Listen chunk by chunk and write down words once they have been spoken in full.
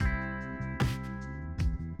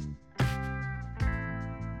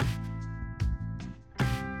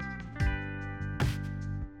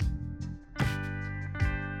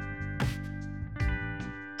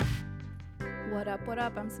What up, what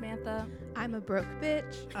up? I'm Samantha. I'm a broke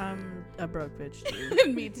bitch. I'm a broke bitch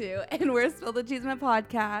too. Me too. And we're Spill the Cheeseman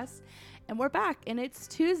podcast. And we're back. And it's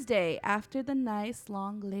Tuesday after the nice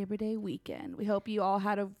long Labor Day weekend. We hope you all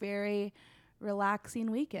had a very relaxing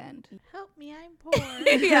weekend. Help me, I'm poor.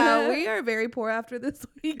 Yeah, we are very poor after this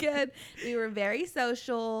weekend. We were very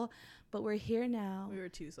social, but we're here now. We were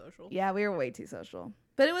too social. Yeah, we were way too social.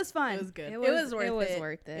 But it was fun. It was good. It was worth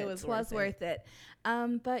it. It was worth it.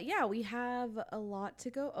 But yeah, we have a lot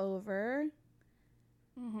to go over.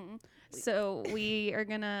 Mm-hmm. So we are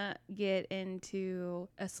gonna get into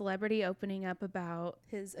a celebrity opening up about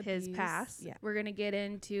his past. Yeah. We're gonna get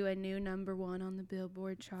into a new #1 on the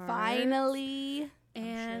Billboard chart. Finally.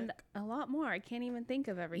 And a lot more. I can't even think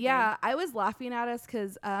of everything. Yeah, I was laughing at us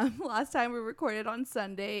because last time we recorded on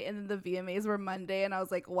Sunday and then the VMAs were Monday, and I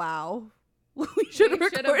was like, wow. We should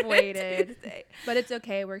have waited. But it's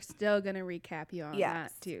okay. We're still going to recap you on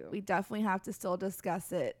that, too. We definitely have to still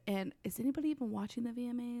discuss it. And is anybody even watching the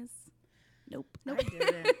VMAs? Nope.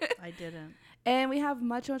 I didn't. And we have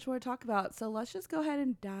much more to talk about. So let's just go ahead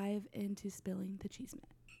and dive into Spilling the Cheeseman.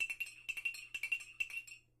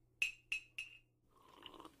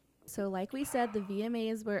 So like we said, the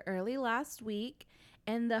VMAs were early last week.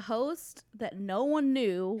 And the host that no one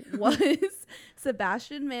knew was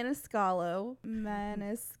Sebastian Maniscalco.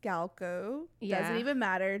 Yeah. Doesn't even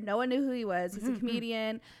matter. No one knew who he was. He's a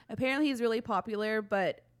comedian. Apparently he's really popular,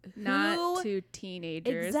 but not to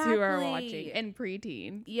teenagers who are watching and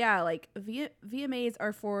preteen. Yeah, like VMAs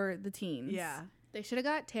are for the teens. Yeah. They should have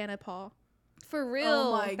got Tana Paul. For real.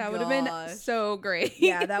 Oh my That would have been so great.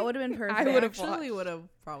 Yeah, that would have been perfect. I would have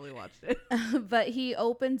probably watched it. But he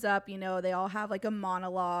opens up, they all have like a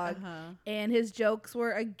monologue. And his jokes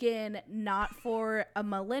were, again, not for a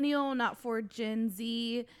millennial, not for Gen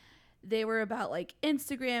Z. They were about like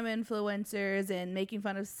Instagram influencers and making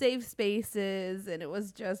fun of safe spaces. And it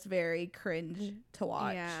was just very cringe to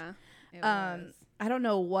watch. Yeah, it was. I don't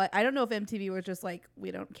know if MTV was just like,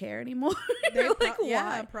 we don't care anymore. They're like,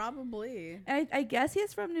 yeah, why? probably. And I guess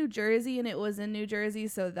he's from New Jersey and it was in New Jersey,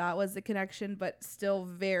 so that was the connection, but still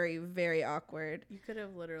very, very awkward. You could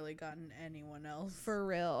have literally gotten anyone else. For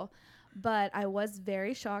real. But I was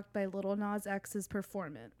very shocked by Lil Nas X's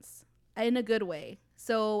performance in a good way.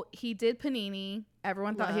 So he did Panini.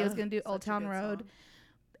 Everyone thought he was going to do Old Town Road. Song.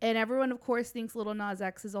 And everyone, of course, thinks Lil Nas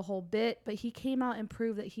X is a whole bit, but he came out and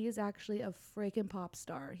proved that he is actually a freaking pop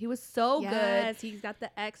star. He was so good. Yes, he's got the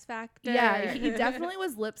X factor. Yeah, he definitely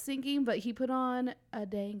was lip syncing, but he put on a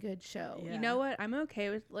dang good show. Yeah. You know what? I'm okay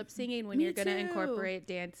with lip singing when Me you're going to too. incorporate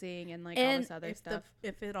dancing and all this other stuff.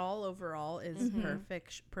 If it all overall is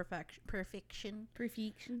perfection,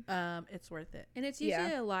 it's worth it. And it's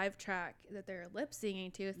usually a live track that they're lip singing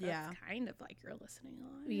to, so it's kind of like you're listening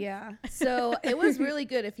live. Yeah. So it was really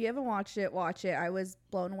good. If you haven't watched it, watch it. I was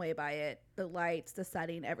blown away by it. The lights, the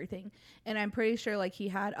setting, everything. And I'm pretty sure like he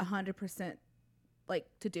had 100% like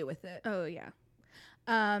to do with it. Oh, yeah.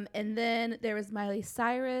 And then there was Miley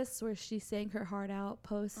Cyrus where she sang her heart out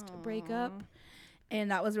post breakup.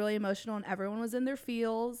 And that was really emotional and everyone was in their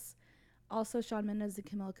feels. Also, Shawn Mendes and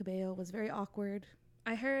Camila Cabello was very awkward.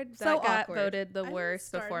 I heard So that got awkward. voted the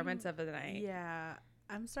worst performance of the night. Yeah.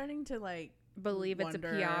 I'm starting to Believe it's a wonder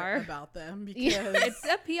PR about them because it's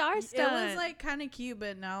a PR stunt. It was like kind of cute,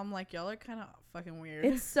 but now I'm like, y'all are kind of fucking weird.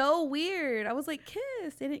 It's so weird. I was like,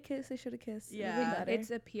 kiss. They didn't kiss. They should have kissed. Yeah.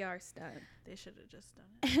 It's a PR stunt. They should have just done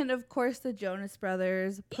it. And of course, the Jonas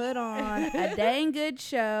Brothers put on a dang good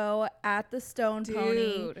show at the Stone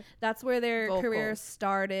Pony. That's where their career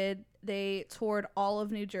started. They toured all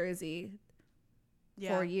of New Jersey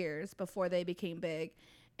for years before they became big.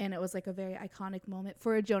 And it was like a very iconic moment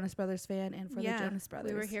for a Jonas Brothers fan and for the Jonas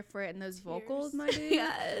Brothers. We were here for it. And those vocals, my dude.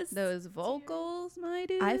 Yes. Those vocals, my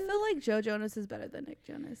dude. I feel like Joe Jonas is better than Nick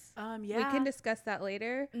Jonas. Yeah. We can discuss that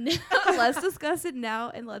later. Let's discuss it now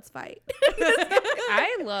and let's fight.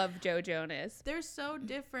 I love Joe Jonas. They're so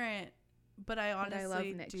different. But I honestly love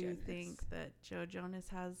Nick do Jonas. think that Joe Jonas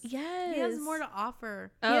has Yes. he has more to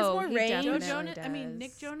offer. He has more range. Joe Jonas, I mean,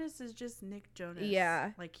 Nick Jonas is just Nick Jonas.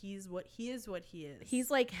 Yeah. Like he is what he is. He's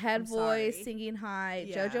like head I'm voice, sorry. singing high.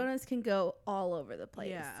 Yeah. Joe Jonas can go all over the place.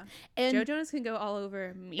 Yeah. And Joe Jonas can go all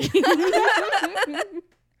over me.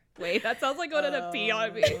 Wait, that sounds like going to pee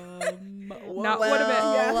on me. Not what a bit.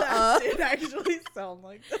 Yeah, that did actually sound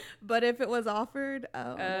like that. But if it was offered,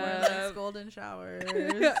 More like golden showers.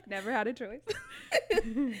 Never had a choice.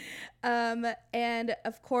 And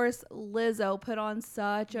of course Lizzo put on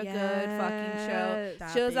such a good fucking show.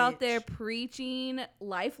 That She was out bitch. there preaching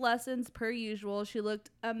life lessons per usual. She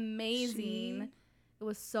looked amazing. It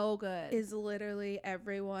was so good. Is literally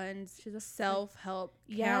everyone's. She's a self-help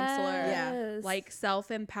counselor. Yeah. Like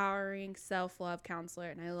self-empowering, self-love counselor.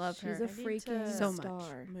 And I love her. She's a freaking so star.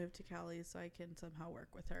 much. Move to Cali so I can somehow work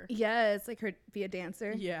with her. Yes, like her be a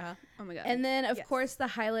dancer. Yeah. Oh my God. And then, of course, the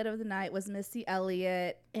highlight of the night was Missy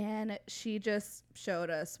Elliott, and she just showed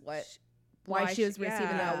us why she was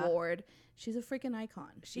receiving that award. She's a freaking icon.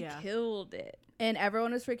 She killed it. And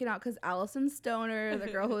everyone was freaking out because Allison Stoner, the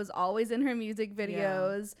girl who was always in her music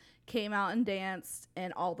videos, came out and danced,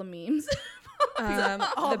 and all the memes.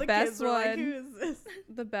 All the best one. Like, who is this?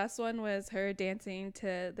 The best one was her dancing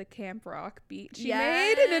to the Camp Rock beat she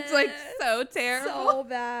made, and it's like so terrible, so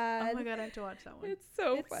bad. Oh my God, I have to watch that one. It's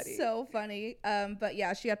so funny, so funny. But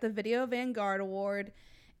yeah, she got the Video Vanguard Award.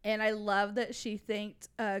 And I love that she thanked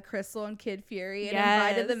Crystal and Kid Fury and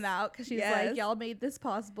invited them out because she's like, y'all made this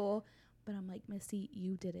possible. But I'm like, Missy,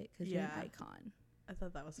 you did it because you're an icon. I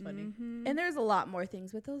thought that was funny. Mm-hmm. And there's a lot more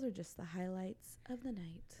things, but those are just the highlights of the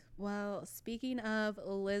night. Well, speaking of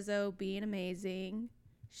Lizzo being amazing,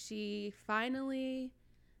 she finally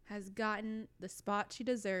has gotten the spot she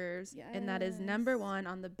deserves. Yes. And that is #1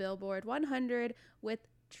 on the Billboard 100 with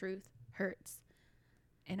Truth Hurts.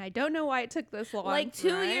 And I don't know why it took this long. Like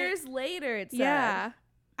 2 years later, it said. Yeah.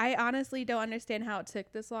 I honestly don't understand how it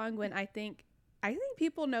took this long when I think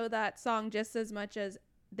people know that song just as much as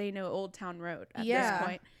they know Old Town Road at this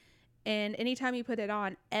point. And anytime you put it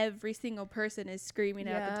on, every single person is screaming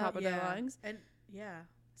at the top of their lungs. And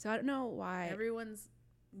so I don't know why. Everyone's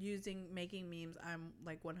making memes. I'm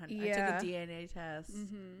like 100. I took a DNA test.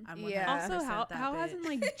 Mm-hmm. I'm 100% also, how hasn't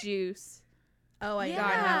like Juice? Oh, I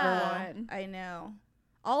got #1. I know.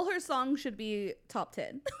 All her songs should be top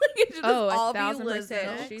 10. Oh,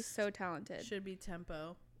 1,000%. She's so talented. Should be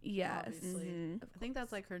Tempo. Yes. Obviously. Mm-hmm. I think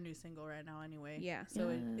that's like her new single right now anyway. Yeah. So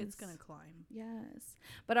it's going to climb. Yes.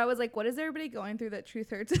 But I was like, what is everybody going through that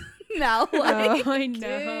Truth Hurts now? Like, I know.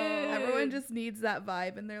 Everyone just needs that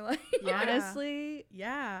vibe in their life. Honestly.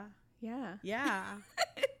 Yeah.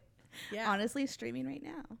 Honestly, streaming right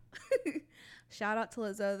now. Shout out to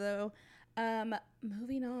Lizzo, though.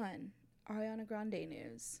 Moving on. Ariana Grande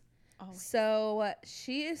news. So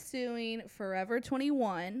she is suing Forever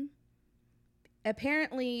 21.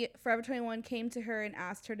 Apparently, Forever 21 came to her and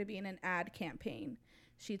asked her to be in an ad campaign.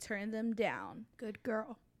 She turned them down. Good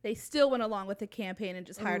girl. They still went along with the campaign and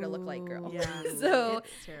just hired a look-like girl. Yeah, so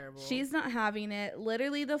it's terrible. She's not having it.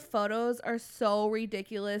 Literally, the photos are so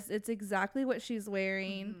ridiculous. It's exactly what she's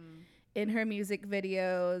wearing in her music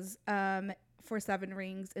videos. For 7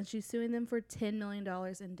 Rings, and she's suing them for $10 million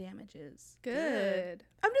in damages. Good.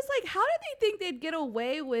 I'm just like, how did they think they'd get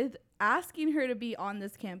away with asking her to be on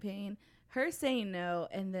this campaign, her saying no,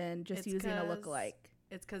 and then just using a lookalike?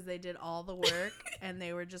 It's because they did all the work and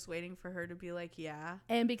they were just waiting for her to be like, yeah.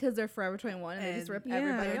 And because they're Forever 21 and they just rip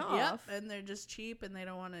everybody off. Yep, and they're just cheap and they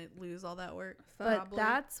don't want to lose all that work. But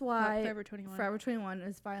that's why Forever 21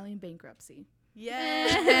 is filing bankruptcy.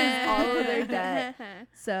 Yes. All of their debt.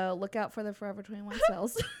 So look out for the Forever 21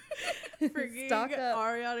 sales. Stock up.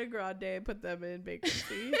 Ariana Grande put them in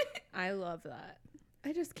bankruptcy. I love that.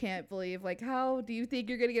 I just can't believe, like, how do you think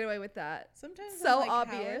you're going to get away with that? Sometimes so like,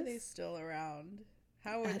 obvious. How are they still around?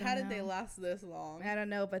 How did they last this long? I don't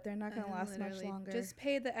know, but they're not going to last much longer. Just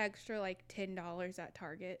pay the extra like $10 at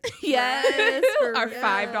Target. Yes. Or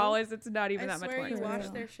 $5. It's not even that much more. I swear you wash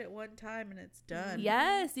their shit one time and it's done.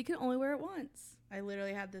 Yes, you can only wear it once. I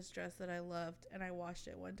literally had this dress that I loved and I washed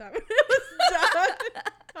it one time and it was done.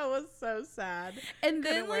 I was so sad. And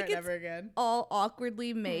then like it's ever again. All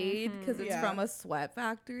awkwardly made because it's from a sweat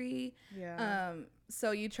factory. Yeah.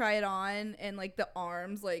 So you try it on and like the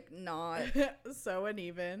arms like not so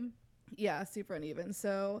uneven. Yeah, super uneven.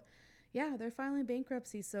 So yeah, they're filing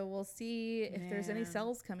bankruptcy. So we'll see if there's any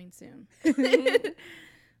sales coming soon.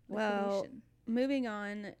 Well, moving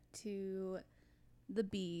on to the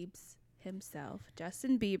Biebs himself,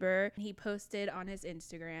 Justin Bieber. He posted on his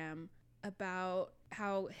Instagram about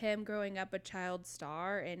how him growing up a child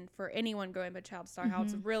star, and for anyone growing up a child star, how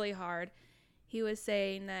it's really hard. He was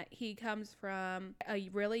saying that he comes from a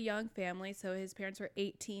really young family. So his parents were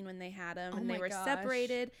 18 when they had him, and they were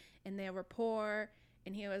separated, and they were poor.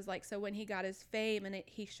 And he was like, so when he got his fame and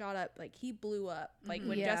he shot up, like he blew up. Like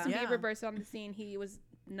when Justin Bieber burst on the scene, he was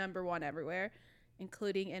 #1 everywhere.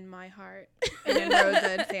 including In My Heart and in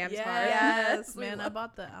Rosa and Sam's Heart. Yes, man, I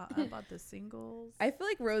bought the singles. I feel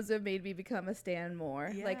like Rosa made me become a stan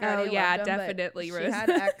more. Yeah. Like, I already yeah, loved them, but definitely, she Rosa. had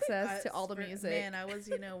access to all the music. Man, I was,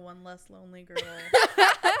 one less lonely girl.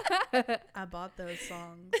 I bought those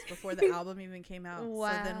songs before the album even came out.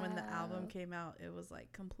 Wow. So then when the album came out, it was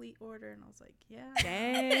like complete order, and I was like, yeah.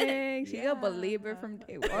 Dang, she Yeah. a believer from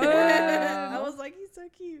day one. I was like, he's so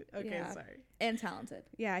cute. Okay, Yeah. sorry. And talented.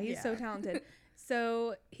 Yeah, he's so Yeah. talented.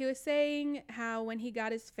 So he was saying how when he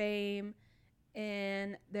got his fame,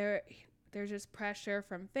 and there's just pressure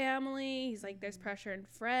from family. He's like, there's pressure in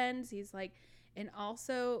friends. He's like, and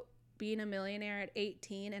also being a millionaire at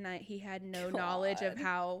 18, and he had no knowledge of God.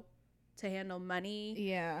 how to handle money.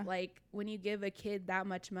 Yeah. Like when you give a kid that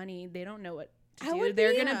much money, they don't know what to I do. would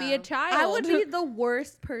They're be- gonna be a child. I would be the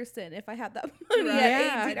worst person if I had that money Right?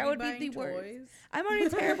 at 18. I'd I would be buying the worst. toys. I'm already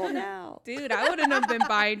terrible now. Dude, I wouldn't have been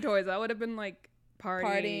buying toys. I would have been like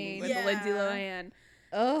partying with Yeah. Lindsay Lohan.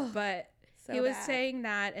 Oh, But so he was bad. saying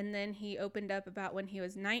that, and then he opened up about when he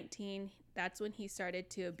was 19. That's when he started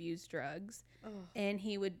to abuse drugs, Oh. and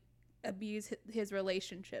he would abuse his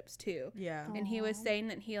relationships too. Yeah. And he was Aw. saying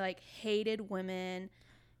that he like hated women,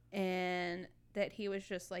 and that he was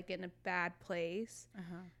just like in a bad place.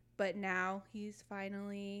 Uh-huh. But now he's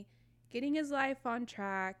finally getting his life on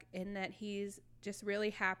track, and that he's just really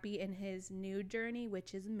happy in his new journey,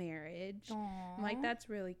 which is marriage. Aw. I'm like, that's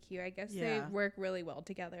really cute. I guess Yeah. they work really well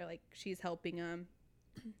together. Like, she's helping him.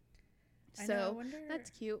 I know, I So wonder that's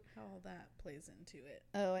cute. how all that plays into it.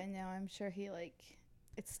 Oh, I know. I'm sure he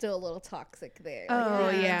it's still a little toxic there. Oh,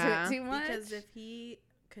 Like, yeah. Too much. Because if he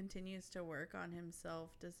continues to work on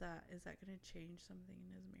himself, is that going to change something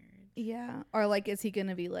in his marriage? Yeah. Or like, is he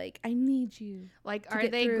gonna be like, I need you? Like, To are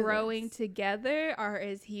get they through growing this. together, or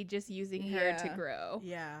is he just using her to Yeah. grow?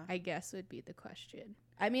 Yeah. I guess would be the question.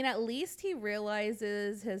 I mean, at least he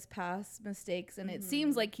realizes his past mistakes, and it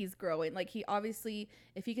seems like he's growing. Like, he obviously,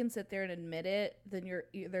 if he can sit there and admit it, then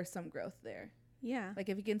there's some growth there. Yeah. Like,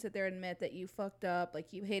 if you can sit there and admit that you fucked up,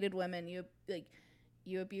 like you hated women, you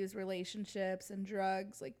abuse relationships and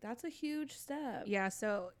drugs, like that's a huge step. Yeah.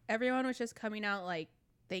 So everyone was just coming out like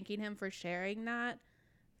thanking him for sharing that.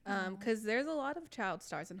 Because there's a lot of child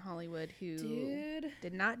stars in Hollywood who Dude,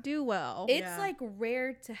 did not do well. it's Yeah. like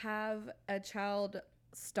rare to have a child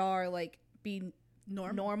star like be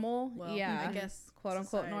normal. Well, Yeah, I guess quote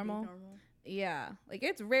unquote society normal. Yeah, like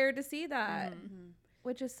it's rare to see that, Mhm.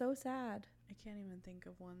 which is so sad. I can't even think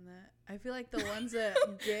of one that I feel like the ones that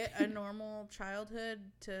get a normal childhood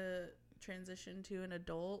to transition to an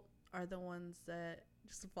adult are the ones that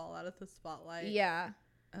just fall out of the spotlight. Yeah,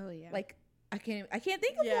 Oh yeah. like I can't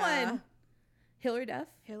think of Yeah. one. Hilary Duff,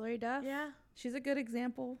 Hillary Duff. Yeah. she's a good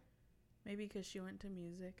example. Maybe because she went to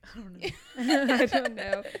music. I don't know. I don't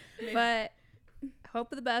know. Maybe. But hope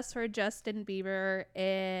the best for Justin Bieber,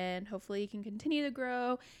 and hopefully he can continue to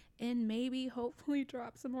grow, and maybe hopefully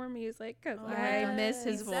drop some more music, because Oh, I yes. miss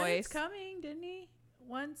his He said voice. it's coming, didn't he?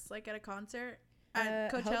 Once, like at a concert I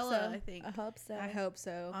at hope Coachella, so. I think. I hope so. I hope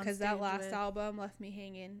so, On because that stage last with- album left me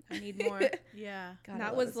hanging. I need more. Yeah. God, I That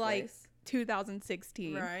love was his like voice.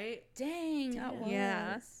 2016. Right. Dang, that was.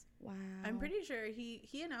 Yeah. Wow. I'm pretty sure he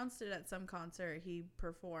announced it at some concert. He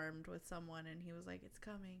performed with someone, and he was like, "It's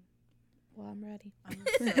coming. Well, I'm ready. I'm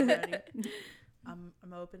so ready. I'm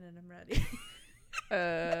open and I'm ready."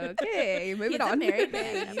 Okay, moving He's a on. married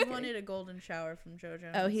Hey, man. you wanted a golden shower from Joe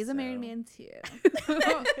Jonas. Oh, he's a married so- man too.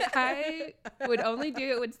 I would only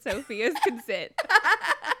do it with Sophia's consent.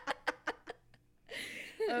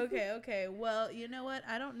 Okay. Well, you know what?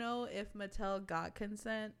 I don't know if Mattel got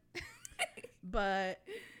consent, but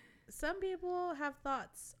some people have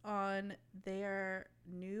thoughts on their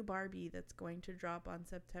new Barbie that's going to drop on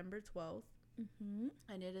September 12th, Mm-hmm.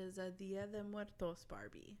 and it is a Dia de Muertos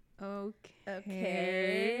Barbie. Okay.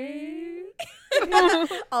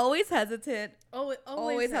 Always hesitant. Oh,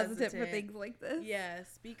 Always hesitant for things like this.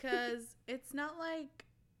 Yes, because it's not like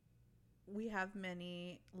we have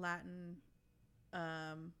many Latin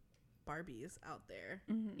Barbies out there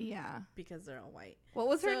Mhm. Yeah. because they're all white. What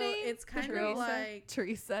was her So name? it's kind Teresa. of like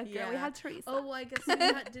Teresa. Girl, we Yeah. had Teresa. oh, well, I guess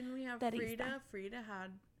didn't we have Teresa. Frida? Frida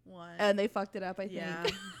had one. And they fucked it up, I think. Yeah.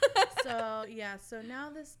 So now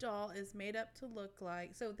this doll is made up to look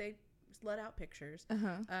like. So they let out pictures.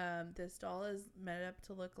 Uh-huh. This doll is made up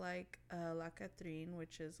to look like La Catrine,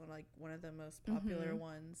 which is like one of the most popular Mhm.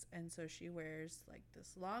 ones. And so she wears like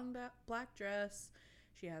this long black dress.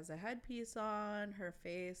 She has a headpiece on. Her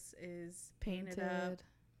face is painted up.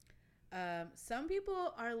 Some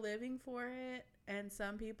people are living for it, and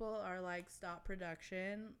some people are like, stop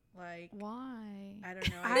production. Like, Why? I don't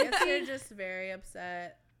know. I I guess they're just very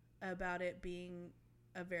upset about it being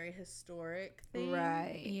a very historic thing,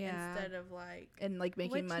 right? Yeah. Instead of like and like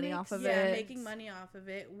making money off of it. it. Making money off of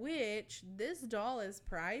it. Which this doll is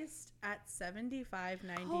priced at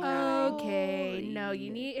 $75.99. Okay, no, you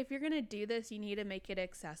need, if you're gonna do this, you need to make it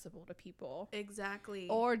accessible to people. Exactly.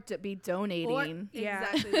 Or to be donating.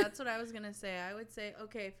 Exactly. That's what I was gonna say. I would say,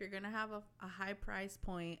 okay, if you're gonna have a high price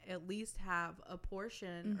point, at least have a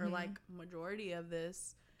portion or like majority of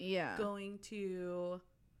this going to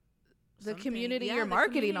the community you're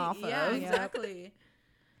marketing off of. Yeah, exactly.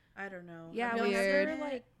 I don't know. Yeah, weird.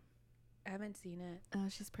 Like, I haven't seen it. Oh,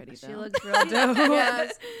 she's pretty though. She looks real dope.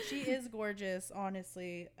 Yes, she is gorgeous,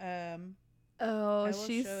 honestly. Oh,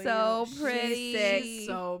 she's so pretty. She's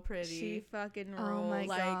so pretty. She fucking rolls. Oh my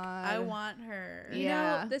like, God. I want her.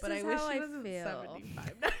 Yeah. You know, this but is I wish how she I wasn't feel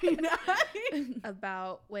 $75.99.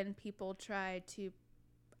 about when people try to,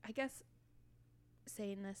 I guess,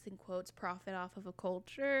 saying this in quotes, profit off of a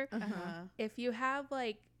culture. If you have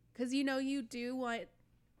like, because you know you do want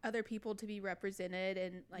other people to be represented,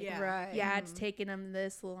 and like, it's taken them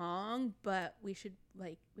this long, but we should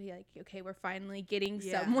like be like, okay, we're finally getting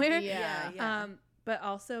somewhere. But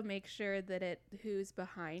also make sure that who's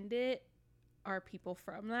behind it are people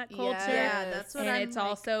from that culture. That's what and it's like,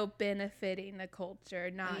 also benefiting the culture,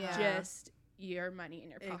 not just your money in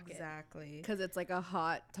your pocket. Exactly. Because it's like a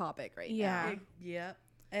hot topic right now. Yep.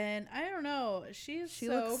 And I don't know, she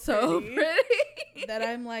looks so pretty that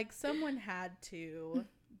I'm like, someone had to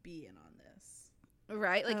be in on this.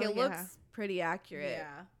 Right? Like it looks pretty accurate.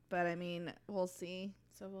 Yeah. But I mean, we'll see.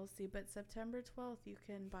 So we'll see. But September 12th, you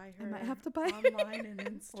can buy her. I might have to buy online and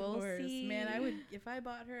in stores. We'll see. Man, I would, if I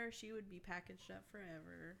bought her, she would be packaged up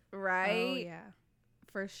forever. Right? Oh, yeah.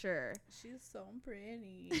 For sure. She's so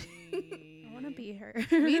pretty. I want to be her.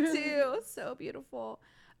 Me too. So beautiful.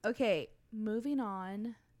 Okay, moving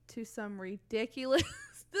on to some ridiculous.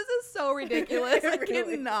 This is so ridiculous. I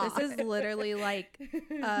cannot. This is literally like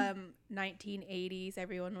 1980s.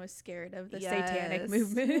 Everyone was scared of the satanic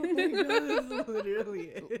movement. Oh my God, this literally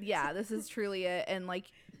is. Yeah, this is truly it. And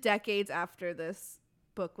like decades after this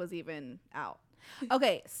book was even out.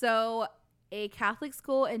 Okay, so a Catholic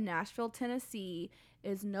school in Nashville, Tennessee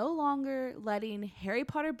is no longer letting Harry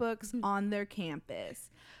Potter books on their campus.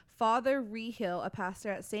 Father Rehill, a pastor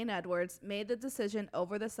at St. Edward's, made the decision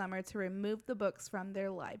over the summer to remove the books from their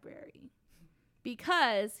library.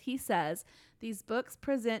 Because, he says, these books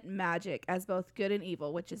present magic as both good and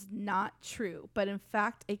evil, which is not true, but in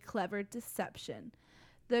fact a clever deception.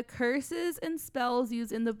 The curses and spells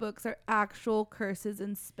used in the books are actual curses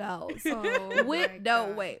and spells.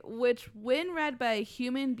 Which, when read by a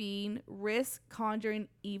human being, risk conjuring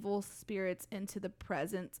evil spirits into the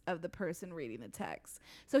presence of the person reading the text.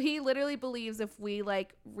 So he literally believes if we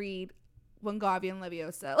like read Wingardium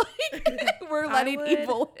Leviosa, like, we're letting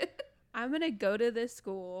evil in. I'm going to go to this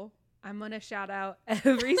school. I'm going to shout out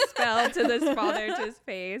every spell to this father to his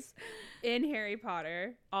face in Harry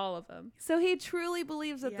Potter. All of them. So he truly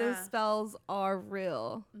believes that the spells are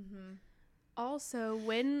real. Mm-hmm. Also,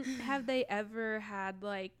 when have they ever had,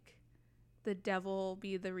 like, the devil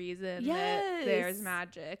be the reason that there's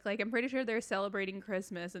magic? Like, I'm pretty sure they're celebrating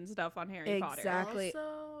Christmas and stuff on Harry Potter. Exactly.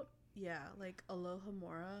 Also, like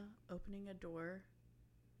Alohomora opening a door.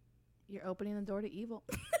 You're opening the door to evil.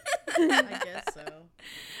 I guess so.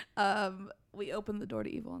 We opened the door to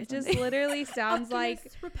evil. It just literally sounds like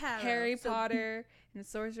Reparo. Harry Potter and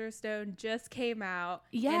Sorcerer's Stone just came out.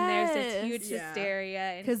 Yes. And there's this huge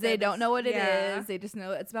hysteria. Because they don't know what it is. They just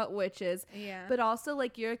know it's about witches. Yeah. But also,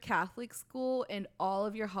 like, you're a Catholic school and all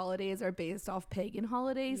of your holidays are based off pagan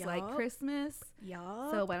holidays, like Christmas.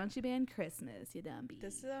 Yeah. So why don't you ban Christmas, you dumb bee?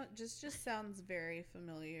 This just sounds very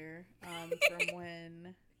familiar from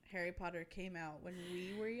when Harry Potter came out when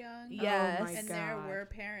we were young. Yes. Oh my and God. there were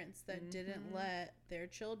parents that didn't let their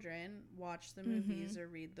children watch the movies or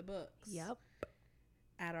read the books. Yep.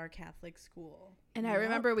 At our Catholic school. And I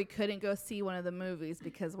remember we couldn't go see one of the movies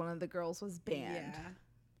because one of the girls was banned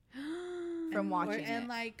from watching it. And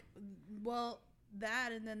like, well,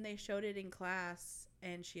 that, and then they showed it in class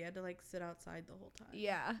and she had to like sit outside the whole time.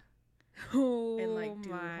 Yeah. Oh, and like do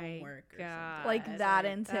my homework or God. something. Like that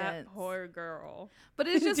intense. That poor girl. But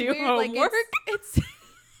it's just Do weird. homework? Like it's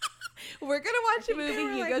we're gonna watch a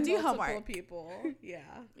movie. You go do homework. People. Yeah.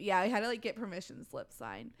 Yeah, I had to like get permission slip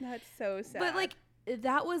signed. That's so sad. But like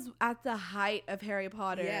that was at the height of Harry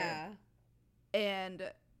Potter. Yeah. And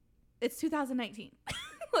it's 2019.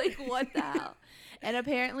 Like what the hell? And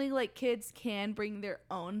apparently like kids can bring their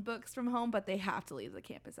own books from home, but they have to leave the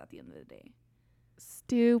campus at the end of the day.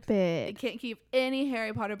 Stupid. They can't keep any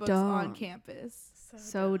Harry Potter books on campus.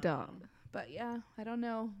 So dumb. But yeah, I don't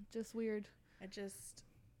know. Just weird.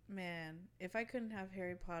 Man, if I couldn't have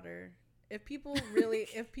Harry Potter, if people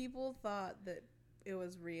thought that it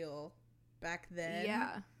was real back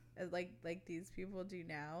then, like these people do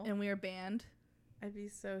now, and we were banned, I'd be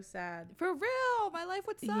so sad. For real, my life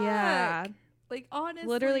would suck. Yeah, like honestly,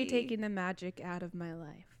 literally taking the magic out of my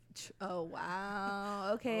life. Oh wow.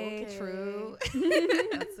 Okay, true.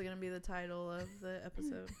 That's gonna be the title of the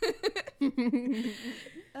episode.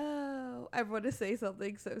 Oh, I want to say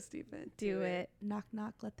something so stupid. Do it. Knock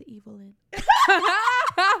knock, let the evil in.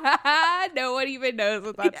 No one even knows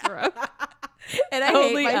what that's from. And I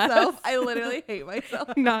hate myself. I literally hate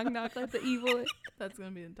myself. Knock knock, let the evil in. That's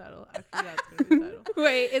gonna be the title. Actually, that's gonna be the title.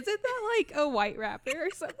 Wait, isn't that like a white rapper or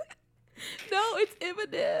something? No, it's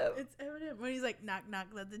Eminem. It's Eminem when he's like, knock knock,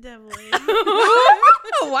 let the devil in.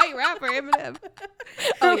 A white rapper, Eminem.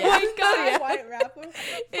 Oh yeah. my God. Yeah. White rapper.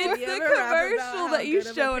 It's the commercial that you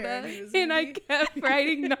showed us. And I kept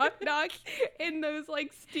writing knock knock in those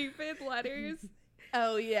like stupid letters.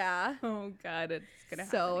 Oh yeah. Oh God, it's gonna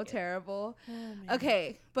happen So again. terrible. Oh,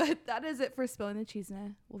 Okay, but that is it for Spilling the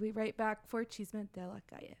Cheesemeh. We'll be right back for Cheesemeh de la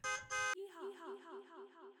Calle.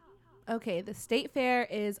 Okay, the state fair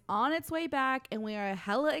is on its way back, and we are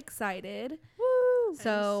hella excited. Woo!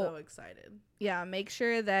 So excited. Yeah, make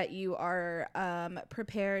sure that you are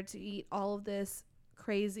prepared to eat all of this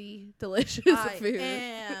crazy, delicious food. I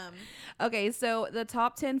am. Okay, so the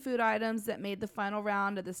top 10 food items that made the final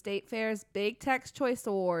round of the State Fair's Big Tex Choice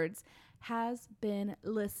Awards has been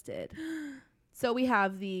listed. So we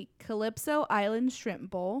have the Calypso Island Shrimp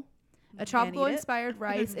Bowl, a tropical-inspired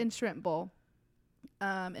rice and shrimp bowl.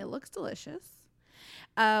 It looks delicious.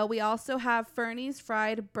 We also have Fernie's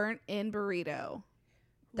Fried Burnt-In Burrito.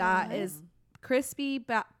 That is crispy,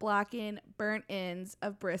 blackened, burnt ends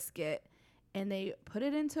of brisket, and they put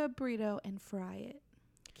it into a burrito and fry it.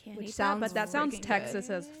 Can't eat that, but that sounds Texas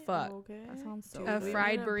as fuck. Okay. That sounds so A good.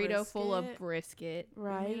 fried burrito full of brisket.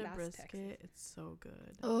 Right? That's Brisket. Texas. It's so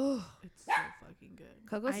good. Oh, It's so fucking good.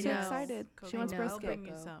 Coco's I so know. excited. She Coco, wants I'll brisket. bring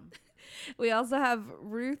you some. We also have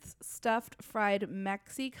Ruth's Stuffed Fried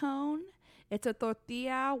Mexicone. It's a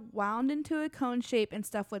tortilla wound into a cone shape and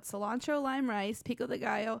stuffed with cilantro, lime rice, pico de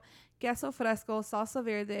gallo, queso fresco, salsa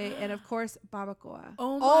verde, and of course, barbacoa.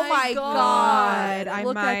 Oh my God. I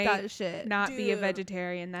Look might at that shit. Not be a Dude.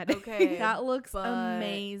 vegetarian that day. Okay. That looks but-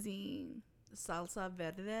 amazing. Salsa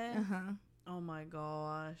verde. Uh-huh. Oh my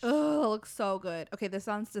gosh. Oh, it looks so good. Okay, this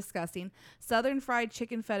sounds disgusting. Southern fried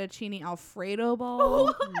chicken fettuccine Alfredo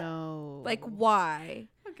bowl. No. Like, why?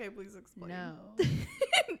 Okay, please explain. No.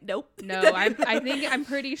 Nope. No, I'm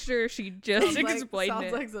pretty sure she just explained sounds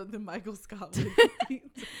it. like something Michael Scott would eat.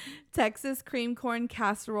 Texas cream corn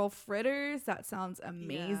casserole fritters. That sounds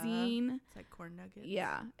amazing. It's like corn nuggets.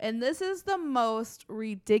 Yeah. And this is the most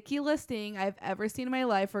ridiculous thing I've ever seen in my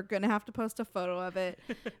life. We're going to have to post a photo of it.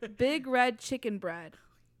 Big red chicken bread.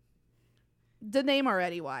 The name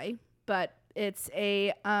already why, but it's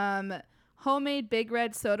a homemade big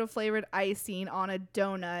red soda flavored icing on a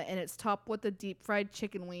donut, and it's topped with a deep fried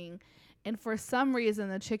chicken wing. And for some reason,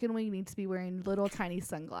 the chicken wing needs to be wearing little tiny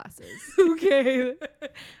sunglasses. Okay.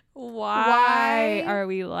 Why are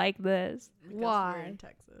we like this? Because Why? we're in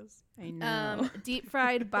Texas. I know. Deep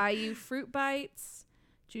fried Bayou fruit bites.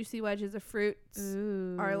 Juicy wedges of fruit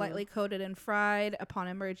are lightly coated and fried. Upon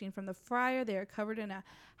emerging from the fryer, they are covered in a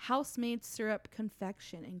house-made syrup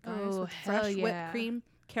confection and garnished with fresh whipped cream,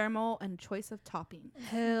 caramel, and choice of topping.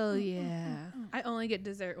 Hell yeah. I only get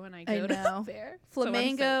dessert when I know. go to the fair.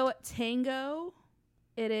 Flamingo Tango.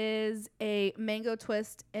 It is a mango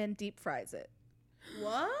twist and deep fries it.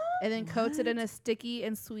 What? And then coats it in a sticky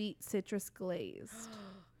and sweet citrus glaze.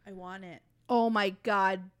 I want it. Oh my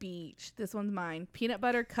God, beach. This one's mine. Peanut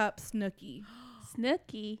butter cup Snooki.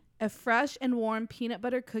 Snooki. A fresh and warm peanut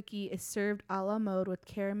butter cookie is served a la mode with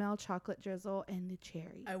caramel, chocolate drizzle, and the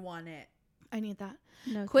cherry. I want it. I need that.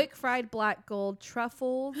 No. Quick fried black gold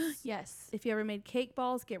truffles. Yes. If you ever made cake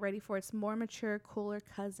balls, get ready for its more mature, cooler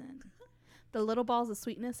cousin. The little balls of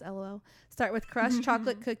sweetness, LOL. Start with crushed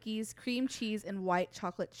chocolate cookies, cream cheese, and white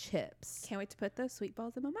chocolate chips. Can't wait to put those sweet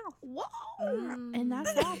balls in my mouth. Whoa! And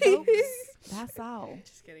that's all, folks. That's all.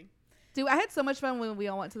 Just kidding. Dude, I had so much fun when we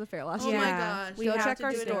all went to the fair last Oh year. my Yeah. gosh. We We go have check to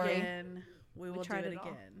our do it story. again. We will tried do it it all.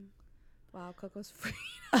 again. Wow, Coco's free.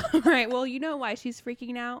 All right. Well, you know why she's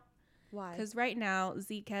freaking out? Why? Because right now,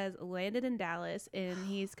 Zeke has landed in Dallas, and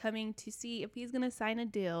he's coming to see if he's going to sign a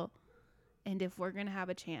deal and if we're going to have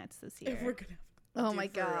a chance this year. If we're gonna Oh do my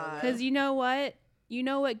for real, God. though. Because you know what? You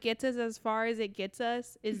know what gets us as far as it gets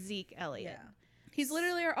us is Zeke Elliott. yeah. He's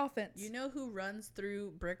literally our offense. You know who runs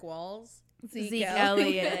through brick walls? Zeke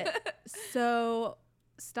Elliott. So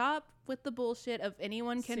stop with the bullshit of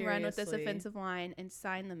anyone can run with this Seriously. offensive line and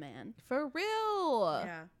sign the man. For real.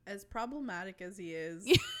 Yeah, as problematic as he is.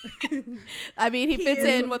 I mean, he fits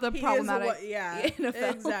in with a problematic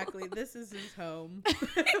NFL. Exactly. This is his home.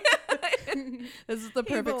 This is the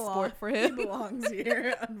perfect sport for him. He belongs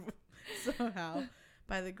here somehow.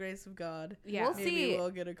 By the grace of God. Yeah. We'll Maybe see. we'll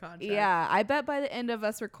get a contract. Yeah, I bet by the end of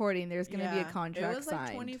us recording, there's going to be a contract It was like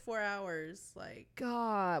signed. 24 hours. Like,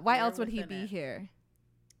 God, why We're else would he within be it. here?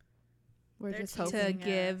 We're They're just teasing To hoping.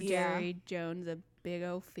 give Yeah. Jerry Jones a big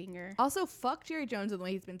old finger. Also, fuck Jerry Jones and the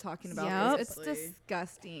way he's been talking about Yup. this. It's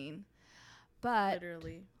disgusting. But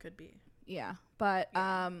literally could be. yeah, but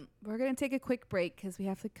we're going to take a quick break because we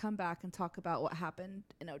have to come back and talk about what happened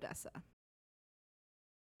in Odessa.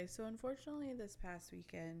 So unfortunately, this past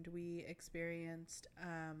weekend we experienced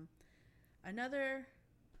another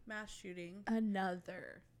mass shooting,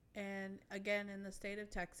 Another. and again in the state of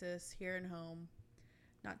Texas, here in home,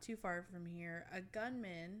 not too far from here, a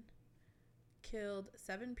gunman killed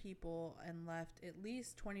 7 people and left at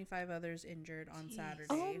least 25 others injured on Saturday.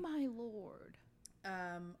 Oh my Lord.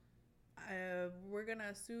 We're gonna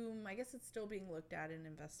assume, I guess it's still being looked at and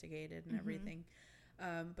investigated and everything.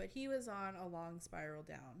 But he was on a long spiral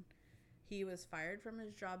down. He was fired from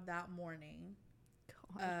his job that morning.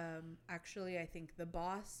 God. Actually, I think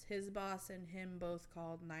his boss and him both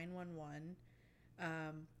called 911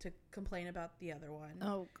 to complain about the other one.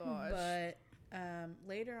 Oh gosh. But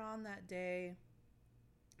later on that day,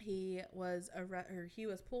 he was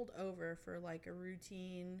pulled over for like a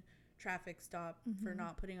routine traffic stop for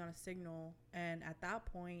not putting on a signal, and at that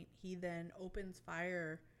point, he then opens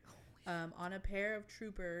fire on a pair of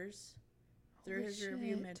troopers through his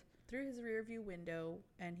rear view window,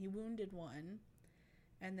 and he wounded one,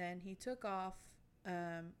 and then he took off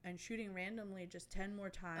and shooting randomly just 10 more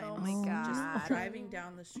times. Oh my God. Just driving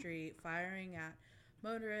down the street, firing at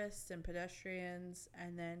motorists and pedestrians,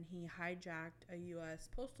 and then he hijacked a U.S.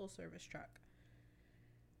 Postal Service truck.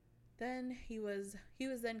 Then he was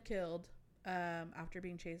then killed after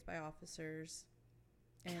being chased by officers,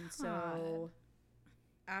 and so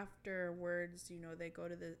afterwards, they go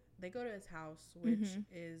to his house, which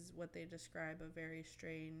is what they describe a very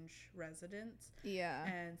strange residence. Yeah.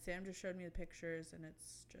 And Sam just showed me the pictures, and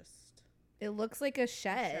it's just It looks like a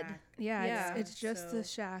shed. shack. Yeah, it's just So a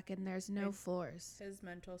shack and there's no floors. His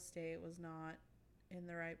mental state was not in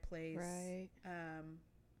the right place. Right.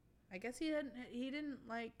 I guess he didn't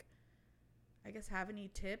like, I guess, have any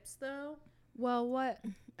tips though, Well, what?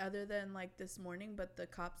 other than like this morning, but the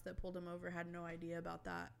cops that pulled him over had no idea about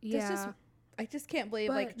that. Yeah. I just can't believe,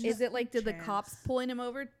 But like, just is it like, did the chance. cops pulling him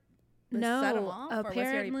over set him No, off? Or was he already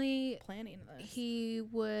apparently planning this? he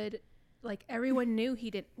would, like, everyone knew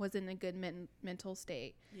he was in a good mental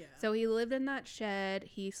state. Yeah. So he lived in that shed.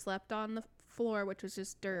 He slept on the floor, which was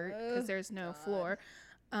just dirt because there's no floor.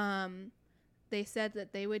 They said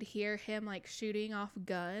that they would hear him like shooting off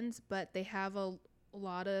guns, but they have a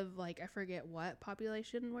lot of, like, I forget what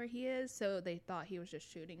population where he is, so they thought he was just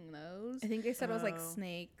shooting those. I think they said it was like Oh.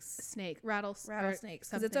 rattlesnakes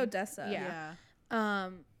because it's Odessa. Yeah.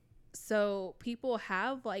 So people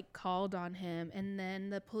have like called on him, and then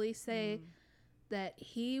the police say that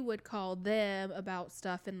he would call them about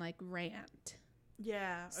stuff and like rant.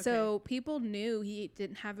 Yeah. Okay. So people knew he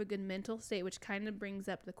didn't have a good mental state, which kind of brings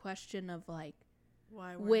up the question of like,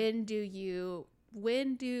 why? when does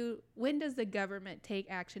the government take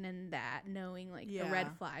action in that, knowing like a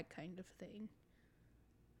red flag kind of thing?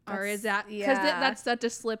 Or is that because that's such a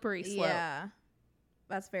slippery slope? Yeah.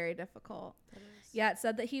 That's very difficult. Yeah, it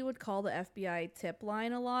said that he would call the FBI tip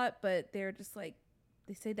line a lot, but they're just like,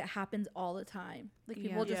 they say that happens all the time. Like,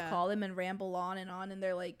 people just call them and ramble on, and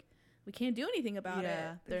they're like, we can't do anything about it.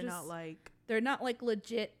 They're just, not like. they're not like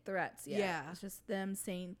legit threats yet. Yeah. It's just them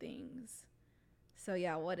saying things. So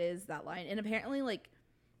yeah, what is that line? And apparently, like,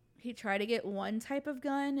 he tried to get one type of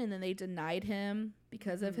gun, and then they denied him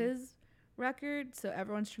because of his record. So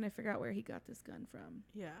everyone's trying to figure out where he got this gun from.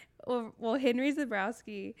 Yeah. Well, Henry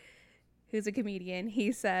Zebrowski, who's a comedian,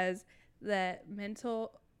 he says that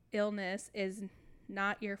mental illness is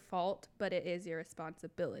not your fault, but it is your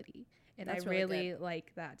responsibility. And That's I really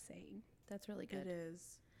like that saying. That's really good. It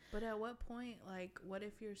is. But at what point, like, what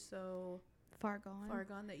if you're so Far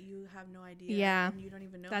gone. that you have no idea? Yeah. And you don't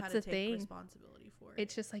even know That's how to the take thing. responsibility for it.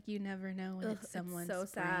 It's just like you never know when it's someone's so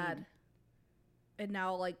sad. brain. And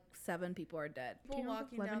now like 7 people are dead. People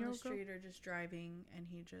walking down the 11-year-old girl? street or just driving, and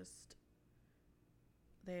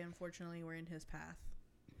they unfortunately were in his path.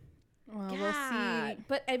 Well, we'll see.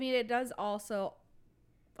 But I mean, it does also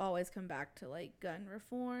always come back to like gun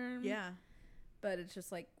reform. Yeah. But it's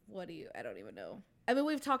just like, I don't even know. I mean,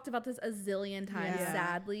 we've talked about this a zillion times,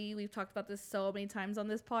 sadly. We've talked about this so many times on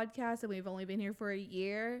this podcast, and we've only been here for a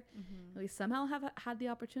year. Mm-hmm. We somehow have had the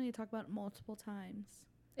opportunity to talk about it multiple times.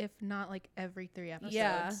 If not, like, every 3 episodes.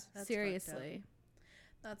 Yeah, seriously.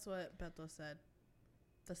 That's what Beto said.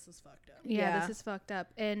 This is fucked up. Yeah, this is fucked up.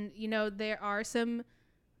 And, you know, there are some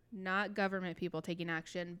not government people taking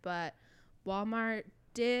action, but Walmart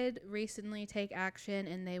did recently take action,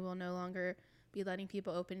 and they will no longer be letting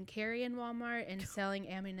people open carry in Walmart and selling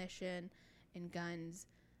ammunition and guns.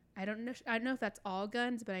 I don't know if that's all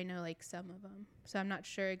guns, but I know like some of them. So I'm not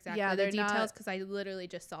sure exactly the details because I literally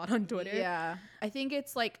just saw it on Twitter. Yeah, I think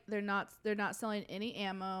it's like they're not selling any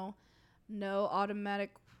ammo, no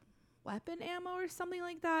automatic weapon ammo or something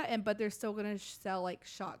like that, but they're still gonna sell like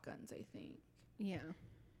shotguns, I think. Yeah.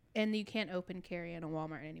 And you can't open carry in a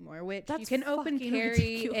Walmart anymore, which that's you can open carry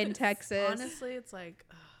ridiculous. In Texas. Honestly, it's like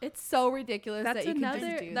it's so ridiculous that you can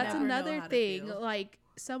just do that's another thing. Like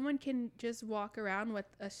someone can just walk around with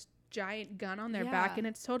a giant gun on their back, and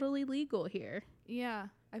it's totally legal here. Yeah,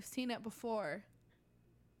 I've seen it before.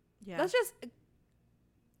 Yeah,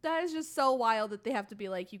 that is just so wild that they have to be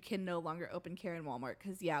like, you can no longer open carry in Walmart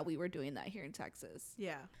because, we were doing that here in Texas.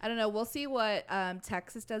 Yeah. I don't know. We'll see what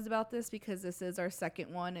Texas does about this because this is our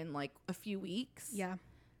second one in like a few weeks. Yeah.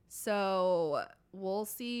 So we'll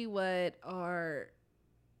see what our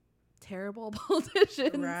terrible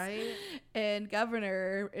politicians and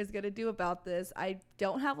governor is going to do about this. I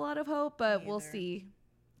don't have a lot of hope, but we'll see.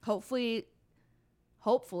 Hopefully.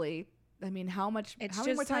 I mean, how many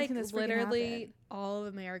more times can this literally all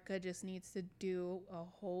of America just needs to do a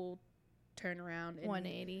whole turnaround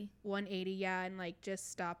 180 yeah, and like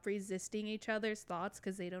just stop resisting each other's thoughts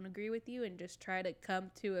because they don't agree with you and just try to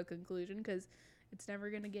come to a conclusion because it's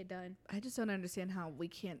never gonna get done. I just don't understand how we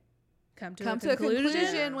can't come to a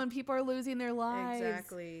conclusion when people are losing their lives.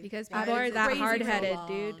 Exactly, because people are that hard-headed,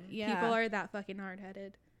 dude. People are that fucking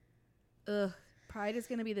hard-headed. Ugh. Pride is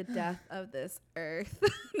going to be the death of this earth.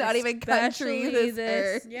 Not even country, this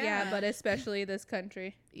earth. Yeah, but especially this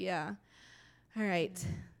country. Yeah. All right.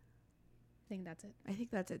 I think that's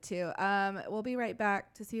it too. We'll be right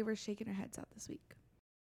back to see if we're shaking our heads out this week.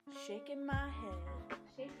 Shaking my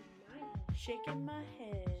head. Shaking my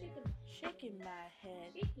head. Shaking my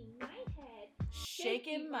head. Shaking my head.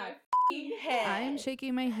 Shaking my head. I am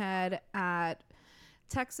shaking my head at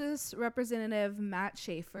Texas Representative Matt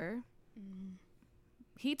Schaefer.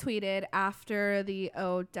 He tweeted after the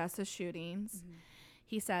Odessa shootings. Mm-hmm.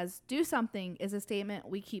 He says, "Do something" is a statement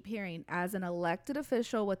we keep hearing. As an elected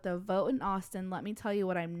official with the vote in Austin, let me tell you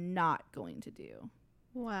what I'm not going to do.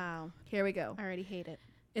 Wow. Here we go. I already hate it.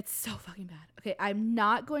 It's so fucking bad. Okay, I'm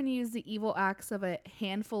not going to use the evil acts of a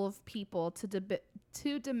handful of people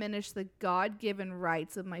to diminish the God-given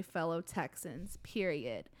rights of my fellow Texans,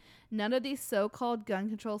 period. None of these so-called gun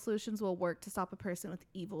control solutions will work to stop a person with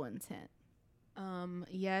evil intent.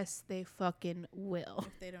 Yes, they fucking will.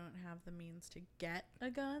 If they don't have the means to get a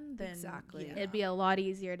gun, then exactly. Yeah. It'd be a lot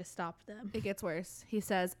easier to stop them. It gets worse. He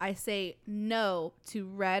says, I say no to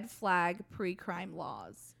red flag pre-crime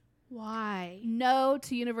laws. Why? No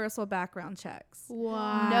to universal background checks.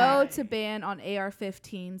 Why? No to ban on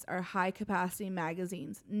AR-15s or high-capacity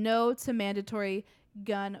magazines. No to mandatory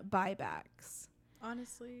gun buybacks.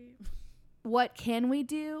 Honestly. What can we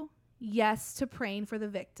do? Yes to praying for the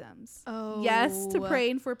victims. Oh. Yes to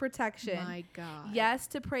praying for protection. My God. Yes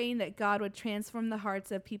to praying that God would transform the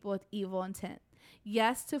hearts of people with evil intent.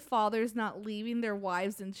 Yes to fathers not leaving their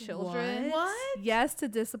wives and children. What? Yes to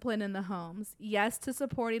discipline in the homes. Yes to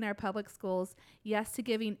supporting our public schools. Yes to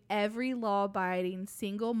giving every law-abiding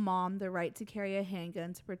single mom the right to carry a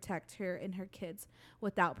handgun to protect her and her kids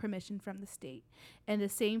without permission from the state. And the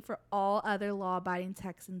same for all other law-abiding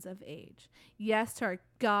Texans of age. Yes to our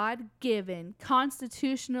God-given,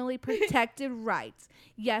 constitutionally protected rights.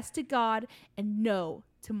 Yes to God, and no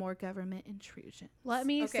to more government intrusion. Let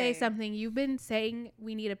me say something. You've been saying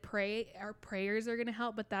we need to pray. Our prayers are going to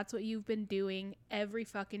help, but that's what you've been doing every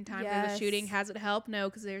fucking time there's a shooting. Has it helped? No,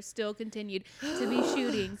 because there's still continued to be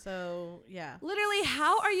shooting. So, yeah. Literally,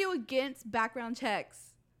 how are you against background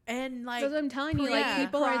checks? And, like, so I'm telling you, like,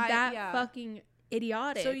 people are that fucking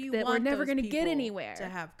idiotic so you that want we're never going to get anywhere. To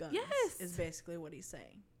have guns. Yes. Is basically what he's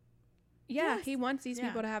saying. Yeah, he wants these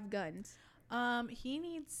people to have guns. He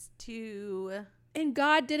needs to... And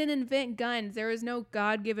God didn't invent guns. There is no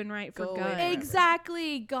God-given right for guns.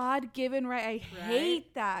 Exactly. God-given right. I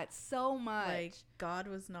hate that so much. Like, God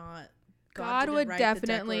was not... God would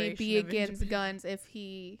definitely be against guns if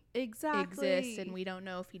he exists, and we don't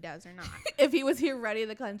know if he does or not. If he was here running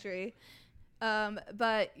the country.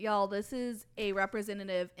 But y'all, this is a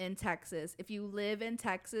representative in Texas. If you live in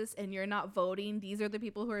Texas and you're not voting, these are the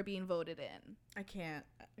people who are being voted in. I can't.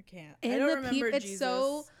 And I don't remember Jesus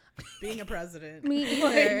so being a president. Me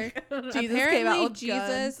either. Jesus came out with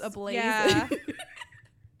Jesus ablaze. Yeah.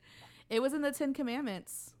 It was in the 10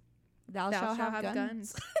 Commandments. Thou shalt have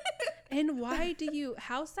guns. And why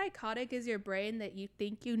how psychotic is your brain that you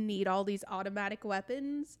think you need all these automatic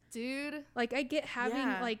weapons? Dude. Like, I get having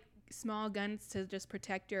like small guns to just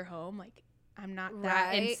protect your home. Like, I'm not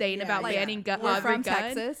that insane about banning we're from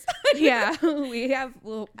guns. Texas. Yeah. We have,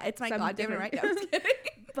 it's my God given right. No, I'm just kidding.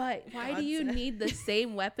 But why do you need the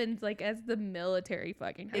same weapons like as the military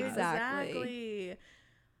fucking has? Exactly.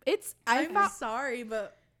 I'm sorry,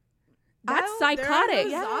 but that's psychotic.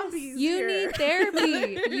 You need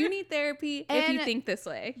therapy. You need therapy if you think this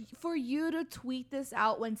way. For you to tweet this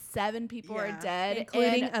out when 7 people are dead,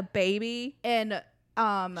 including a baby and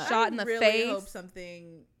shot in the face. I really hope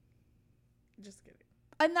something. Just kidding.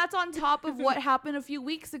 And that's on top of what happened a few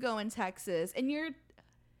weeks ago in Texas. And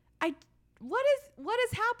what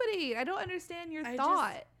is happening? I don't understand your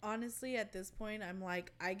thought. Honestly, at this point, I'm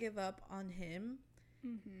like, I give up on him.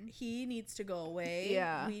 Mm-hmm. He needs to go away.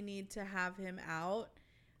 Yeah. We need to have him out.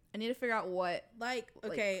 I need to figure out what.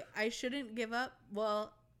 Okay, I shouldn't give up.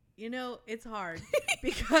 Well, it's hard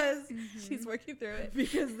because she's working through it.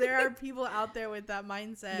 Because there are people out there with that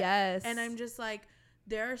mindset. Yes. And I'm just like,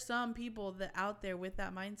 there are some people that out there with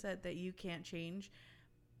that mindset that you can't change.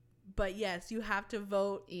 But yes, you have to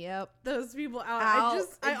vote those people out.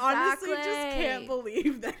 I honestly just can't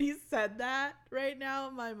believe that he said that right now.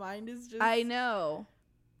 My mind is just. I know.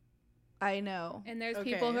 And there's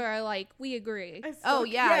people who are like, we agree.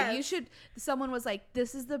 You should. Someone was like,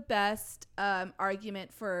 this is the best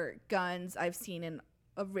argument for guns I've seen in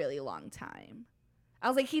a really long time. I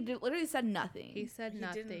was like, he literally said nothing. He said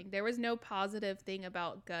nothing. There was no positive thing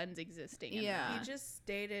about guns existing. He just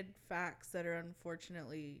stated facts that are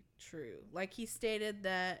unfortunately true. Like, he stated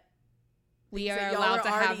that we are allowed to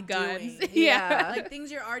have guns. Like,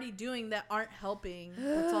 things you're already doing that aren't helping.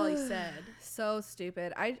 That's all he said. So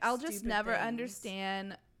stupid. I'll just never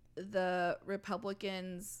understand the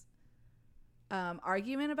Republicans'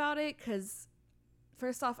 argument about it, because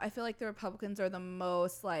first off, I feel like the Republicans are the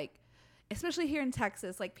most like, especially here in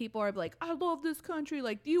Texas, like, people are like, I love this country.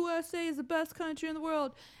 Like, the USA is the best country in the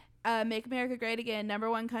world. Make America great again.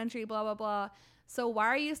 #1 country, blah, blah, blah. So why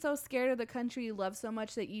are you so scared of the country you love so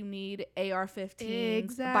much that you need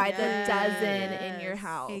AR-15s by the dozen in your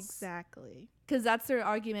house? Exactly. Because that's their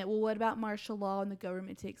argument. Well, what about martial law and the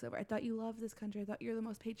government takes over? I thought you loved this country. I thought you're the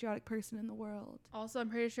most patriotic person in the world. Also, I'm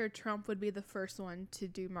pretty sure Trump would be the first one to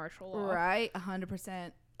do martial law. Right?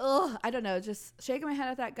 100%. Ugh, I don't know. Just shaking my head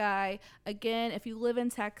at that guy. Again, if you live in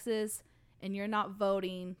Texas and you're not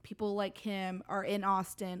voting, people like him are in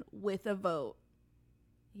Austin with a vote.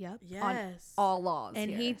 Yep. Yes. On all laws. And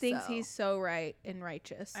he thinks he's so right and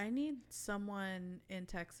righteous. I need someone in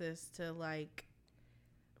Texas to, like,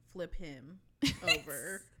 flip him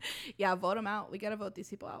over. Yeah, vote him out. We got to vote these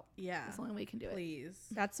people out. Yeah. That's the only way we can do it. Please.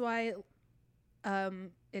 That's why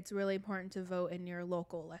it's really important to vote in your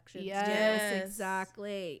local elections. Yes,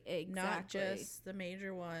 exactly. Not just the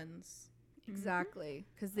major ones. Exactly.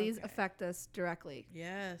 Because these affect us directly.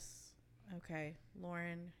 Yes. Okay.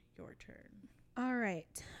 Lauren, your turn. All right.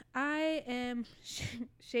 I am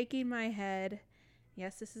shaking my head.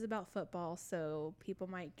 Yes, this is about football, so people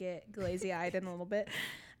might get glazy-eyed in a little bit.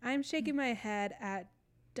 I'm shaking my head at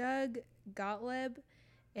Doug Gottlieb.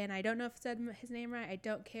 And I don't know if I said his name right. I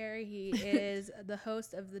don't care. He is the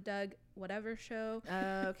host of the Doug whatever show.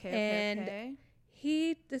 Okay.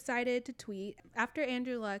 He decided to tweet after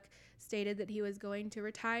Andrew Luck stated that he was going to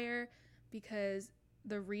retire because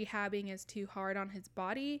the rehabbing is too hard on his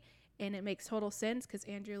body. And it makes total sense because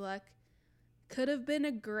Andrew Luck could have been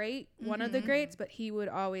a great, one of the greats, but he's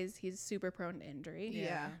super prone to injury.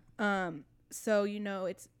 Yeah. So,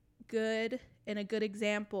 it's good and a good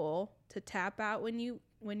example to tap out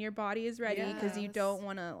when your body is ready, because you don't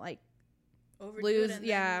want to lose.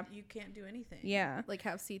 You can't do anything. Yeah. Like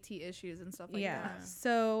have CT issues and stuff like that.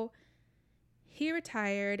 So he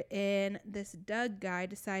retired, and this Doug guy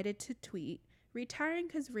decided to tweet, "Retiring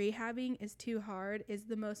because rehabbing is too hard is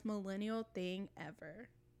the most millennial thing ever."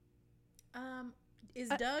 Is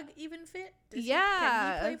Doug even fit? Can he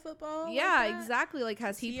play football? Exactly. Like,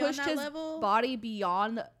 has he pushed his body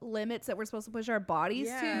beyond the limits that we're supposed to push our bodies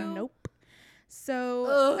to? Nope.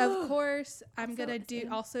 So of course I'm gonna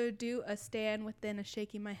also do a stand within a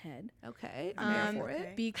shaking my head. Okay, I'm here for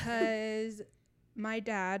it because my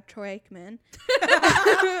dad Troy Aikman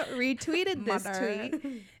retweeted this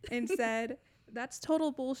tweet and said, "That's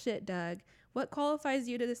total bullshit, Doug. What qualifies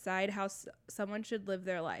you to decide how someone should live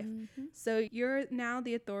their life? Mm-hmm. So you're now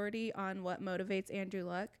the authority on what motivates Andrew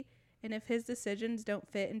Luck. And if his decisions don't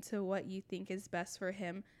fit into what you think is best for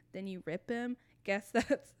him, then you rip him.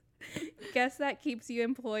 Guess that keeps you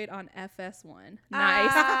employed on FS1. Nice.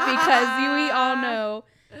 Because we all know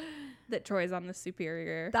that Troy's on the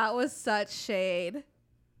superior. That was such shade.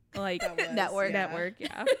 Like network.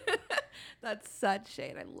 Yeah. That's such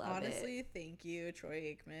shade. I love Honestly, thank you,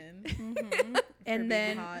 Troy Aikman. Mm-hmm. For And being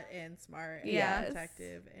then hot and smart and Yes.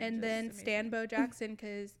 protective. and just then amazing. Stan Bo Jackson,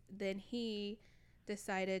 because then he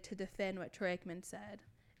decided to defend what Troy Aikman said.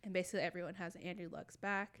 And basically everyone has Andrew Luck's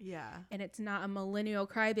back. Yeah. And it's not a millennial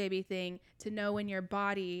crybaby thing to know when your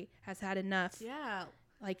body has had enough. Yeah.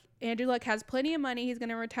 Like, Andrew Luck has plenty of money he's going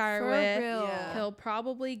to retire For with. real. Yeah. He'll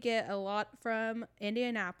probably get a lot from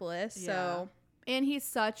Indianapolis. So, And he's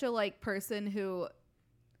such a like person who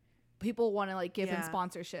people want to like give him Yeah.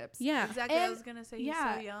 sponsorships. yeah. Exactly. I And- was going to say he's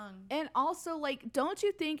yeah. so young. And also, like, don't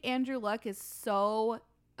you think Andrew Luck is so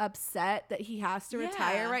upset that he has to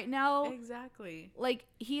retire Yeah. right now? Exactly. Like,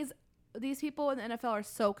 these people in the NFL are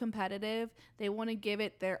so competitive. They want to give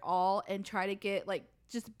it their all and try to get, like,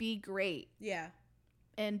 just be great Yeah.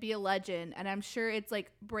 and be a legend. And I'm sure it's,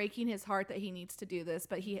 like, breaking his heart that he needs to do this.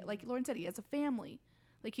 But he, like Lauren said, he has a family.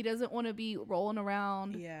 Like, he doesn't want to be rolling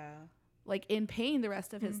around, Yeah. like, in pain the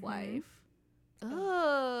rest of his Mhm. life.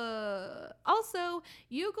 Also,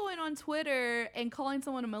 you going on Twitter and calling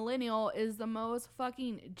someone a millennial is the most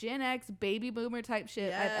fucking Gen X baby boomer type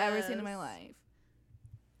shit I've ever seen in my Yes. life.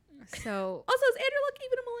 So, Also, is Andrew Luck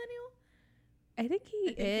even a millennial? I think he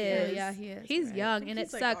think he is. is. Yeah, he is. He's right. young, think and it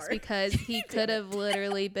he's, like, sucks our because he could have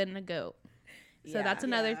literally been a goat. So Yeah. that's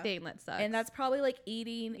another Yeah. thing that sucks. And that's probably like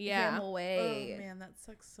eating Yeah. him away. Oh, man. That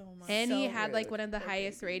sucks so much. And he so had like rude. one of the Poor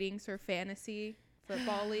highest baby. ratings for fantasy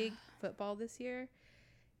football league football this year.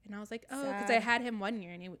 And I was like, oh, because I Sad. had him one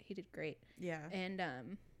year and he did great. Yeah.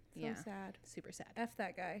 And yeah, So sad. super sad. F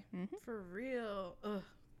that guy. For real. Ugh.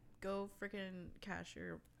 Go freaking cash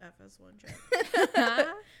your FS1 check.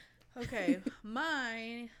 Okay.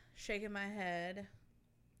 Mine, shaking my head,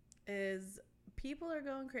 is people are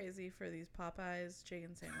going crazy for these Popeyes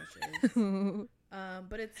chicken sandwiches.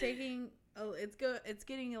 But it's taking it's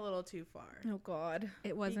getting a little too far. Oh God.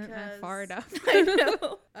 It wasn't far Because- enough. I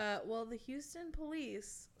know. Well, the Houston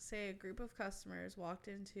police say a group of customers walked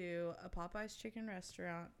into a Popeyes chicken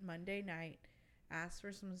restaurant Monday night, asked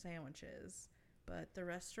for some sandwiches, but the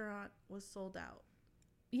restaurant was sold out.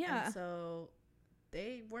 Yeah. And so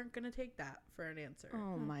they weren't going to take that for an answer.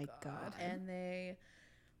 Oh my God. God. And they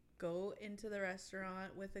go into the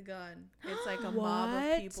restaurant with a gun. It's like a mob of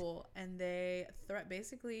What? people, and they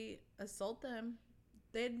basically assault them.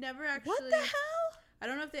 They'd never actually. What the hell? I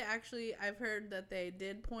don't know if they actually. I've heard that they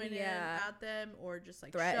did point Yeah. it at them or just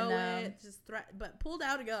like Threaten show them. it, just but pulled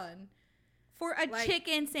out a gun For a Like,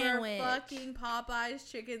 chicken sandwich. for fucking Popeyes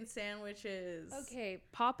chicken sandwiches. Okay,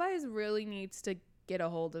 Popeyes really needs to get a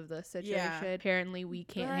hold of this situation. Yeah. Apparently, we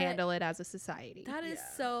can't But handle it as a society. That is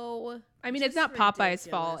Yeah. so. I mean, it's just not Popeyes' ridiculous,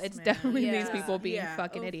 fault. It's man. definitely these Yeah. people being Yeah.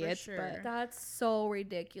 fucking Oh, for idiots. sure. But That's so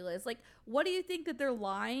ridiculous. Like, what do you think that they're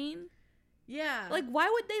lying? Yeah. Like, why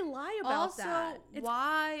would they lie about also, that? It's,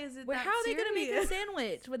 why is it? how are they gonna make a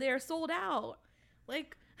sandwich when they are sold out?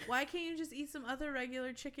 Like, why can't you just eat some other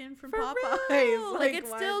regular chicken from For Popeyes? real. Like, it's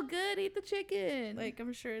why- still good. Eat the chicken. Like,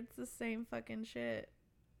 I'm sure it's the same fucking shit.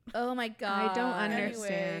 oh my God. I don't Anyway,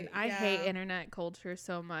 understand. I hate yeah. internet culture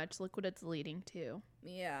so much. Look what it's leading to.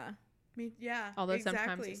 Yeah. Yeah. Although exactly.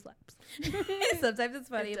 sometimes it slaps. Sometimes it's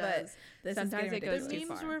funny, It but does. this Sometimes is it getting goes The too ridiculous.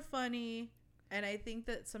 memes far. were funny, and I think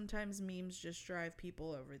that sometimes memes just drive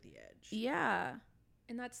people over the edge. Yeah.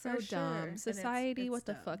 And that's For so sure. dumb. And it's- Society, it's what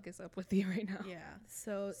the dumb. fuck is up with you right now? Yeah.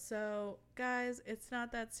 So So, guys, it's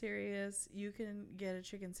not that serious. You can get a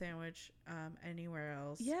chicken sandwich anywhere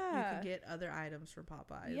else. You Yeah. can get other items from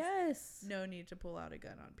Popeyes. yes. No need to pull out a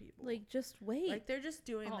gun on people. Like, just wait. Like they're just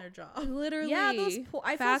doing Oh. their job. Literally. yeah, those I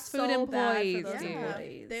feel fast food so bad for employees, those dude.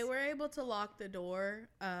 employees. They were able to lock the door,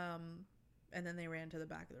 and then they ran to the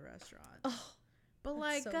back of the restaurant. Oh, But that's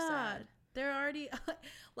like, so God, sad. they're already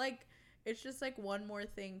like, it's just like one more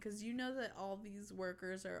thing because you know that all these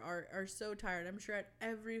workers are so tired. I'm sure at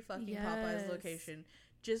every fucking Popeyes Yes. location,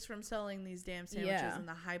 just from selling these damn sandwiches Yeah. and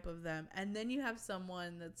the hype of them. And then you have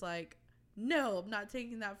someone that's like, no, I'm not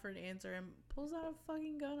taking that for an answer, and pulls out a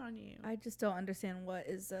fucking gun on you. I just don't understand what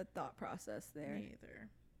is the thought process there. Me either.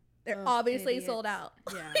 They're Ugh, obviously idiots. sold out.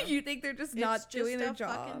 Yeah. You think they're just not It's doing just their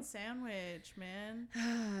a fucking job? sandwich, man.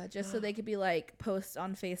 Just so they could be like post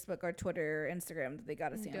on Facebook or Twitter or Instagram that they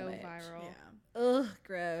got a Go sandwich. viral. Yeah. Ugh,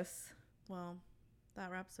 gross. Well,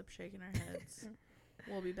 that wraps up shaking our heads.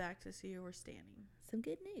 we'll be back to see who we're standing. Some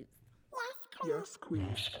good news. Yes, queen.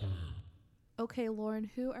 Okay, Lauren,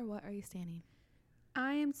 who or what are you standing?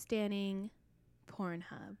 I am standing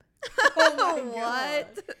Pornhub. Oh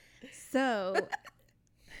What? So,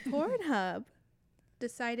 Pornhub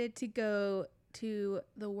decided to go to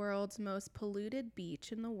the world's most polluted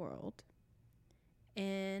beach in the world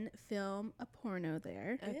and film a porno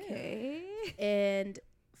there. Okay. And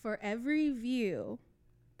for every view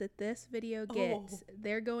that this video gets,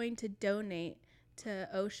 they're going to donate to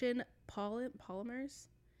Ocean Polymers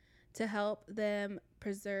to help them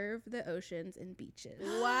preserve the oceans and beaches.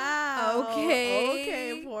 Wow.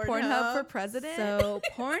 Okay. Pornhub for president. So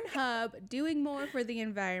Pornhub doing more for the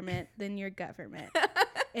environment than your government.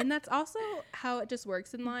 And that's also how it just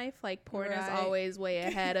works in life. Like porn is always way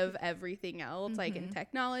ahead of everything else, like in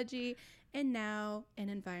technology and now in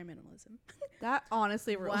environmentalism. That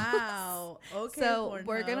honestly rules. Wow. Okay. So Pornhub.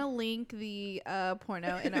 we're gonna link the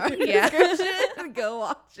porno in our description. Go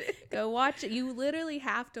watch it. Go watch it. You literally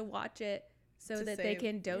have to watch it so To that they save-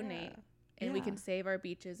 can donate and we can save our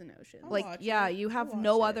beaches and oceans. I'll Like, watch yeah, it. you have I'll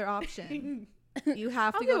no watch other it. option. You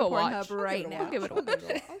have to I'll give go it to a watch. Pornhub right now. I'll give it a I'll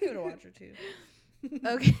give it a watch or two.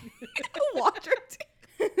 Okay. Watch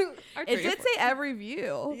her. Our It three did or say every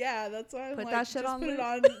view. Yeah, that's why I'm Put like, that shit just on put it loop.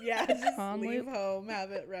 on. Yeah, just On leave loop. home,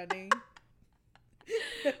 have it running.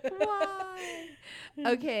 Why?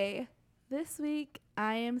 Okay. This week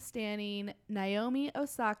I am standing Naomi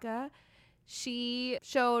Osaka. She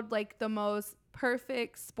showed like the most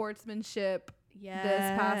perfect sportsmanship this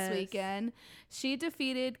past weekend. She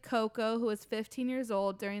defeated Coco, who was 15 years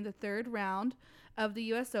old, during the third round of the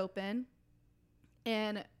US Open.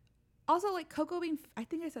 And also, like, Coco being, I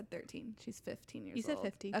think I said 13. She's 15 years old. You said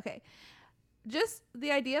 15. Okay. Just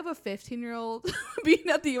the idea of a 15-year-old being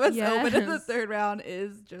at the US Open in the Yes. third round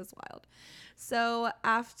is just wild. So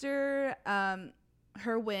after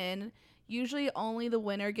her win, usually only the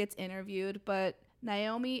winner gets interviewed, but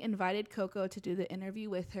Naomi invited Coco to do the interview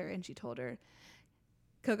with her, and she told her,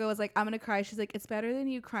 Coco was like, I'm going to cry. She's like, it's better than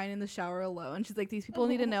you crying in the shower alone. She's like, these people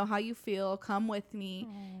need to know how you feel. Come with me.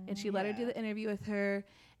 And she let her do the interview with her.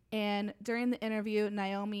 And during the interview,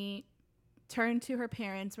 Naomi turned to her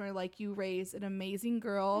parents and were like, you raised an amazing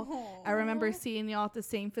girl. I remember seeing y'all at the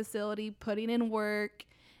same facility putting in work.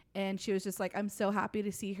 And she was just like, I'm so happy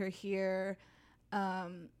to see her here.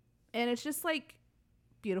 And it's just like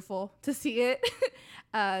beautiful to see it.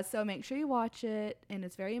 So make sure you watch it. And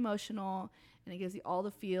it's very emotional. And it gives you all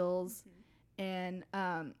the feels. And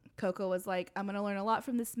Coco was like, I'm going to learn a lot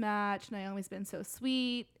from this match. Naomi's been so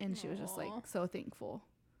sweet. And she was just like so thankful.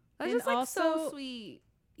 That's And just like so also- sweet.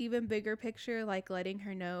 Even bigger picture, like letting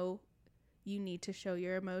her know you need to show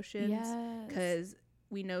your emotions. Yes. Because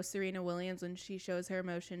we know Serena Williams, when she shows her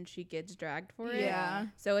emotion, she gets dragged for it. Yeah.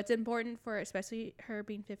 So it's important for, especially her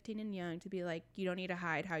being 15 and young, to be like, you don't need to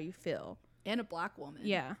hide how you feel. And a black woman.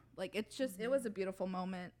 Yeah. Like, it's just, it was a beautiful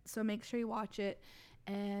moment. So make sure you watch it.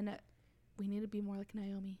 And we need to be more like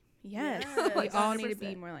Naomi. Yes. Yes. We all need to 100%.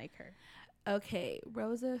 be more like her. Okay,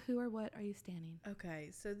 Rosa, who or what are you standing? Okay,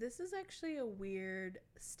 so this is actually a weird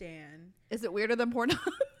stan. Is it weirder than Pornhub?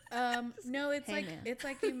 No, it's Hey, like man. it's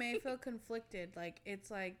like you may feel conflicted. Like it's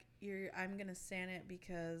like I'm gonna stan it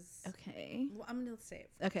because Okay. well, I'm gonna say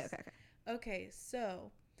it. Okay, First. okay, okay. Okay,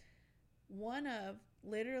 so one of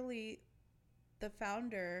literally the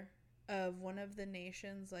founder of one of the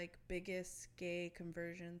nation's like biggest gay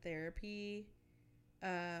conversion therapy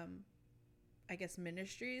I guess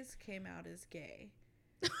ministries came out as gay.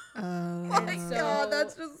 Oh my God,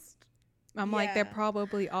 that's just I'm like, they Yeah.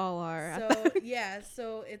 probably all are. So yeah,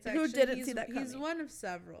 so it's Who actually didn't see that he's coming? one of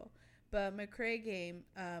several. But McCrae Game,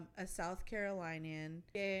 a South Carolinian,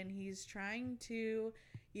 and he's trying to,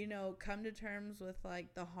 come to terms with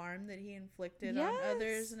like the harm that he inflicted on others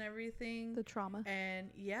Yes. and everything. the trauma. And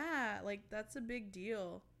yeah, like that's a big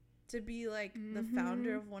deal to be like the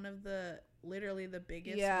founder of one of literally the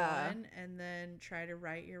biggest one, and then try to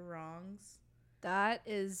right your wrongs. That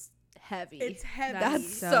is heavy. It's heavy.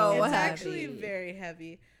 That's so It's heavy. actually very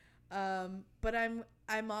heavy. But I'm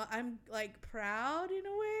like proud in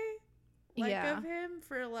a way, like Yeah. of him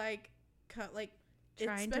for like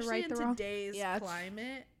Trying to especially right in the wrong. today's Yeah.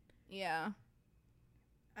 climate. Yeah.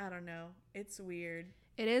 I don't know. It's weird,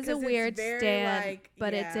 It is a 'Cause it's weird very, stand, like,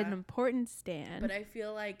 but it's an yeah. important stand. but I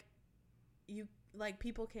feel like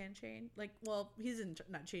people can change. Like, well, he's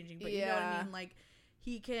not changing, but you know what I Yeah. mean. Like,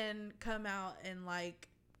 he can come out and like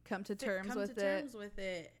Come to terms come with to it. terms with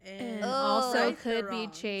it, and Oh. also right the could be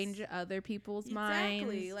wrongs. change other people's Exactly.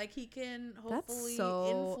 minds. Like he can That's hopefully so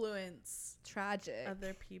influence Tragic.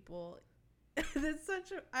 other people. That's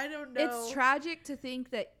such a I don't know. It's tragic to think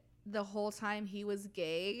that the whole time he was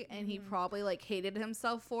gay, and he probably like hated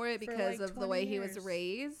himself for it because of the way he was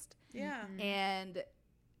raised. Yeah. And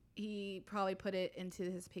he probably put it into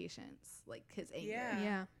his patients, like his anger.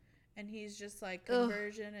 Yeah. And he's just like,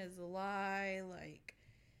 conversion is a lie. Like,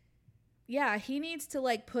 yeah, he needs to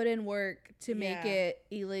like put in work to make it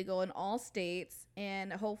illegal in all states,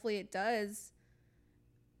 and hopefully it does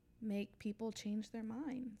make people change their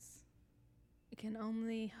minds. I can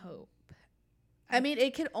only hope. I mean,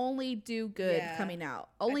 it can only do good coming out.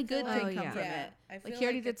 Only good can come from it. Like, he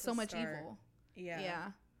already did so much evil.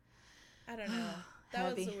 Yeah. I don't know.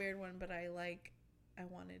 That was a weird one, but I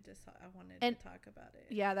wanted to talk about it.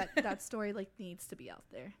 Yeah, that story like needs to be out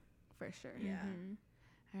there for sure. Yeah.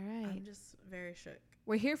 All right. I'm just very shook.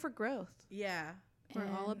 We're here for growth. Yeah. We're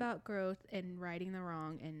all about growth and righting the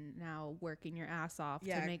wrong, and now working your ass off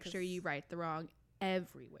to make sure you right the wrong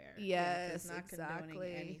everywhere. Yes, not condoning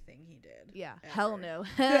anything he did. Yeah. Ever. Hell no.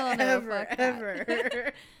 Hell no.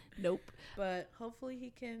 Ever. Nope. But hopefully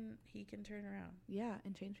he can turn around. Yeah,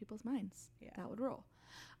 and change people's minds. Yeah. That would roll.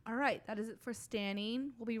 All right, that is it for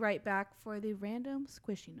Stanning. We'll be right back for the random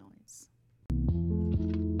squishy noise.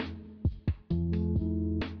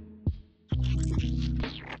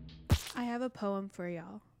 I have a poem for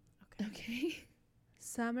y'all. Okay.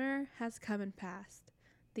 Summer has come and passed.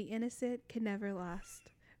 The innocent can never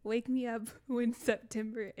last. Wake me up when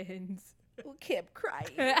September ends. We kept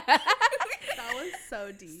crying. That was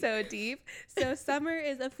so deep. So deep. So summer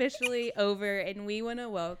is officially over, and we want to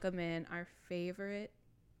welcome in our favorite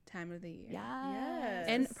time of the year. Yes.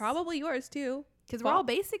 And probably yours too. Because we're all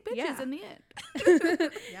basic bitches in the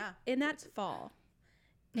end. Yeah. And that's fall.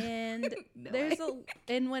 And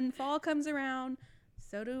and when fall comes around,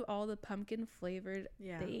 so do all the pumpkin flavored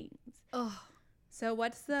things. Oh. So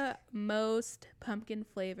what's the most pumpkin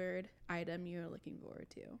flavored item you're looking forward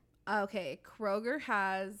to? Okay, Kroger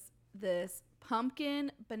has this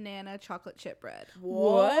pumpkin banana chocolate chip bread.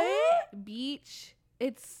 What? Beach.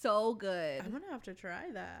 It's so good. I'm gonna have to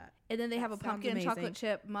try that. And then they have a pumpkin amazing. chocolate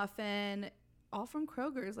chip muffin, all from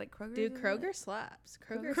Kroger's. Like Kroger's. Dude, Kroger slaps.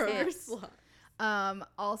 Kroger slaps.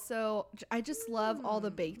 Also, I just love all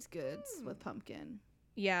the baked goods with pumpkin.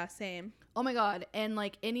 Yeah, same. Oh my god. And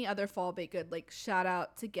like any other fall baked good, like shout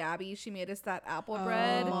out to Gabby. She made us that apple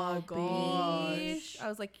bread. Oh my gosh. I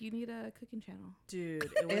was like, you need a cooking channel. Dude,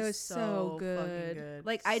 it was so good. Fucking good.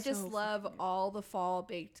 Like, I just love all the fall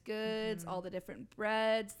baked goods, all the different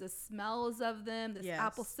breads, the smells of them, this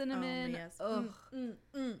apple cinnamon. Ugh.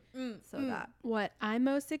 So that. What I'm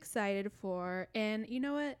most excited for, and you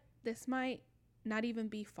know what? This might not even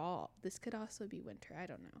be fall. This could also be winter. I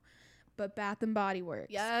don't know. But Bath and Body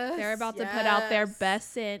Works. Yes. They're about to put out their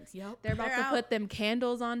best scents. Yep. They're about to put them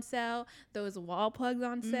candles on sale, those wall plugs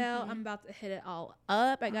on sale. I'm about to hit it all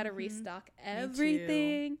up. I got to restock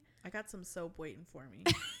everything. I got some soap waiting for me.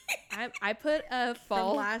 I put a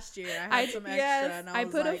fall from last year. I had some extra. And I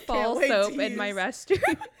put like, a fall soap in my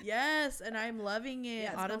restroom. Yes, and I'm loving it.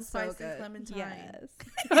 Yeah, Autumn spice and clementine. Yes.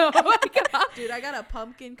 Oh my god, dude! I got a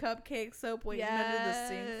pumpkin cupcake soap waiting under the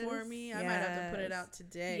sink for me. I might have to put it out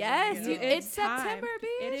today. Yes, you know? dude, it's September,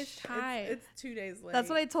 bitch. It is time. It's 2 days late. That's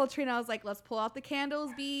what I told Trina. I was like, let's pull out the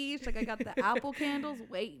candles, beach. Like, I got the apple candles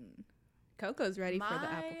waiting. Coco's ready for the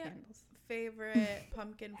apple candles. Favorite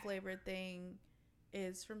pumpkin flavored thing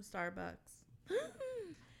is from Starbucks.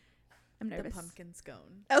 I'm nervous. The pumpkin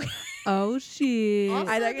scone. Okay. Oh shit! Also,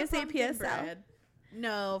 I thought you were the gonna say pumpkin PSL. bread.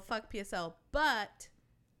 No, fuck PSL. But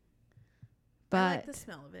I like the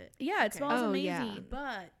smell of it. Yeah, it smells amazing. Yeah.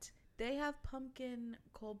 But they have pumpkin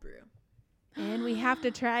cold brew. And we have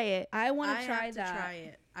to try it. I want to I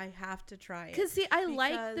have to try it. Because, see, I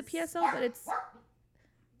like the PSL, but it's...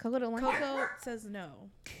 Coco don't like it. Coco says no.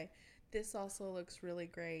 Okay. This also looks really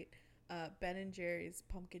great. Ben & Jerry's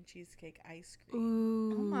pumpkin cheesecake ice cream.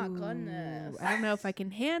 Ooh. Oh, my goodness. I don't know if I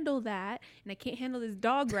can handle that. And I can't handle this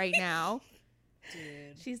dog right now.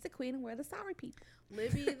 Dude. She's the queen and we're the sorry people.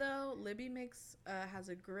 Libby makes has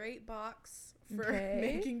a great box for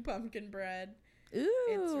making pumpkin bread. Ooh,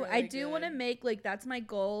 really I do good. want to make, like, that's my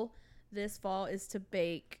goal this fall is to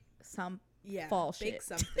bake some fall bake shit.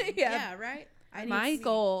 something. Yeah. Right? My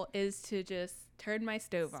goal is to just turn my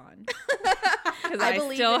stove on. Because I I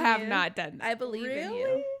believe still in have you. not done that. I believe in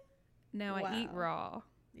you. No, I eat raw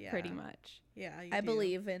pretty much. Yeah, I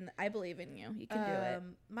believe in you. You can do it.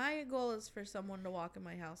 My goal is for someone to walk in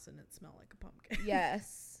my house and it smell like a pumpkin.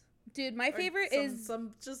 Yes. Dude, my Or favorite some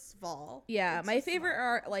is just fall. yeah, It's my just favorite fall.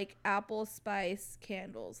 are like apple spice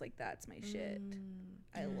candles. Like that's my shit.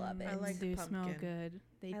 I love it. I like They pumpkin. smell good.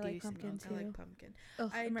 They I do like pumpkin smell I good. like pumpkin.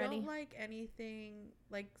 Ugh, I I'm don't ready. like anything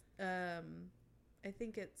like I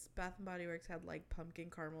think it's Bath and Body Works had like pumpkin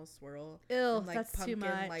caramel swirl. Ew, and, like, that's pumpkin, too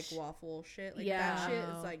much. like waffle shit. Like Yeah. that shit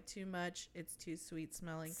is like too much. It's too sweet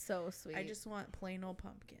smelling. So sweet. I just want plain old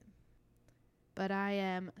pumpkin. But I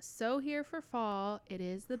am so here for fall. It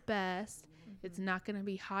is the best. It's not going to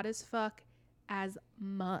be hot as fuck as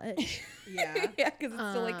much. Yeah. yeah, because it's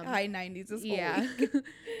still like high 90s this whole week.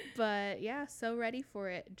 But yeah, so ready for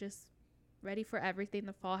it. Just ready for everything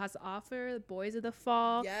the fall has to offer. The Boys of the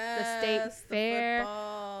Fall, the State Fair,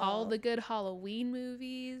 all the good Halloween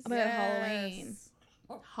movies. Oh my God, Halloween.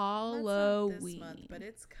 Halloween. Not this month, but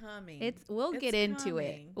it's coming. We'll get into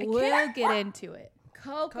it. I We'll can't- get into it.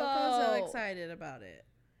 Coco's Coco's so excited about it.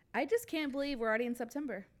 I just can't believe we're already in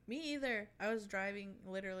September. Me either. I was driving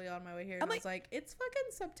literally on my way here, and I'm I was like, it's fucking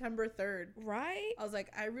September 3rd. Right? I was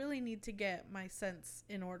like, I really need to get my sense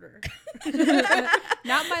in order.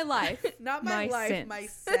 Not my life. Not my life, sense. my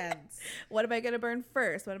sense. What am I going to burn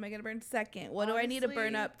first? What am I going to burn second? What do I need to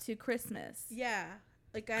burn Honestly, up to Christmas? Yeah.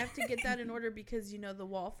 Like, I have to get that in order because, you know, the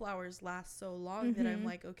wallflowers last so long that I'm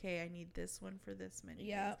like, okay, I need this one for this many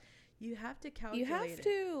Yeah. days. You have to calculate You have to,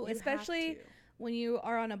 You especially have to. when you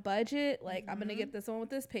are on a budget. Like, I'm going to get this one with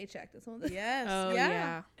this paycheck, this one with this. Yes. Oh, yeah.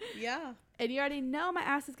 yeah. Yeah. And you already know my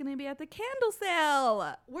ass is going to be at the candle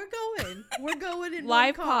sale. We're going. We're going in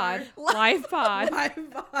Live one car. pod. Live pod. Live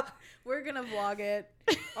pod. We're going to vlog it.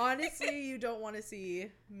 Honestly, you don't want to see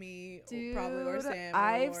me probably or Dude, Sam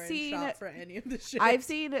I've or Lauren seen- shop for any of the shit. I've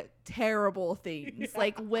seen terrible things.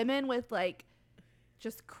 Like, women with, like,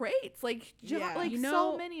 just crates. Like, Yeah. like You know,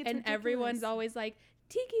 so many. It's and ridiculous. everyone's always like,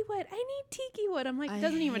 tiki wood. I need tiki wood. I'm like, I it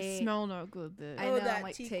doesn't even hate- smell no good. Bitch. I Oh, know, that I'm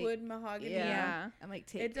like, teak take- wood mahogany. Yeah. I'm like,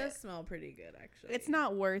 take It does smell pretty good, actually. It's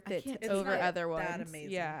not worth I it can't It's over not other ones. that amazing.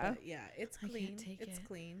 Yeah. But yeah, it's I can't clean. take It's it.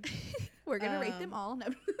 clean. We're going to rate them Um, all. No,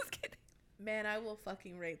 I'm just kidding. Man, I will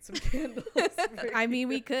fucking rate some candles. I mean,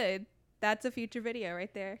 we could. That's a future video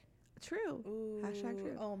right there. True. Ooh, Hashtag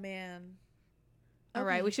true. Oh, man. All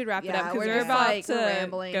right, Okay. we should wrap it Yeah, up we're because we're just, about like, to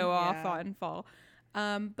rambling. go off Yeah. on fall.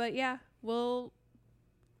 But yeah, we'll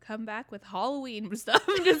come back with Halloween stuff.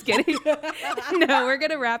 I'm just kidding. No, we're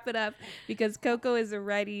gonna wrap it up because Coco is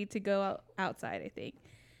ready to go outside, I think.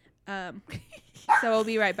 So we'll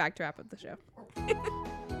be right back to wrap up the show.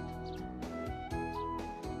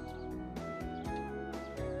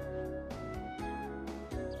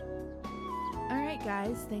 All right,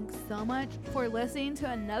 guys. Thanks so much for listening to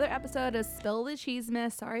another episode of Spill the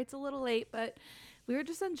Cheesemas. Sorry it's a little late, but we were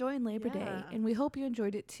just enjoying Labor Day, Yeah. and we hope you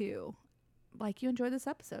enjoyed it too. Like you enjoyed this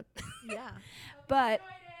episode. Yeah. But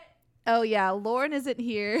oh yeah, Lauren isn't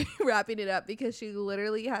here wrapping it up because she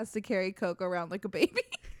literally has to carry Coco around like a baby.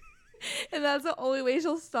 And that's the only way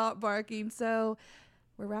she'll stop barking. So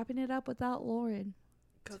we're wrapping it up without Lauren.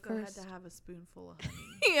 Coco had First. to have a spoonful of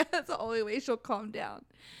honey. Yeah, that's the only way she'll calm down.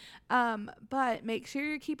 But make sure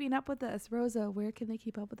you're keeping up with us. Rosa, where can they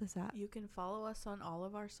keep up with us at? You can follow us on all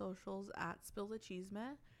of our socials at Spill the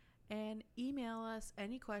Cheeseman and email us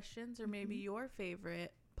any questions or maybe your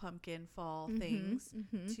favorite pumpkin fall things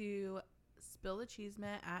to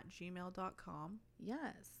spillthecheeseman@gmail.com.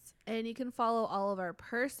 Yes. And you can follow all of our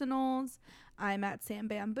personals. I'm at Sam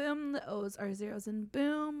Bam Boom. The O's are zeros and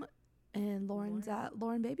boom. And Lauren's Lauren. at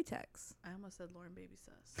Lauren Baby Tex. I almost said Lauren Baby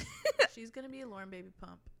Sus. She's going to be a Lauren Baby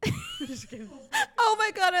Pump. Just kidding. Oh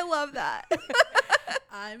my God, I love that.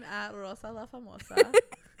 I'm at Rosa La Famosa.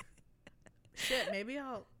 Shit, maybe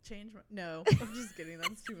I'll change my... No, I'm just kidding.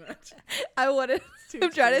 That's too much. I wanted. Too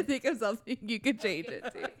I'm trying to soon. think of something you could change it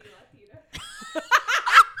to.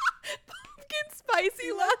 Pumpkin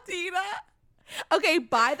spicy Latina. Okay,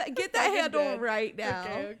 buy that. Get that Fucking handle dead. right now.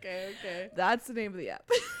 Okay. That's the name of the app.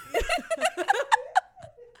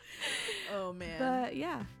 Oh, man. But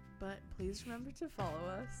yeah, But please remember to follow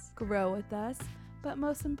us. grow with us. But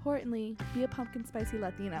most importantly, be a pumpkin spicy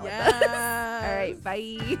Latina with us. All right,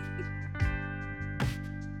 bye.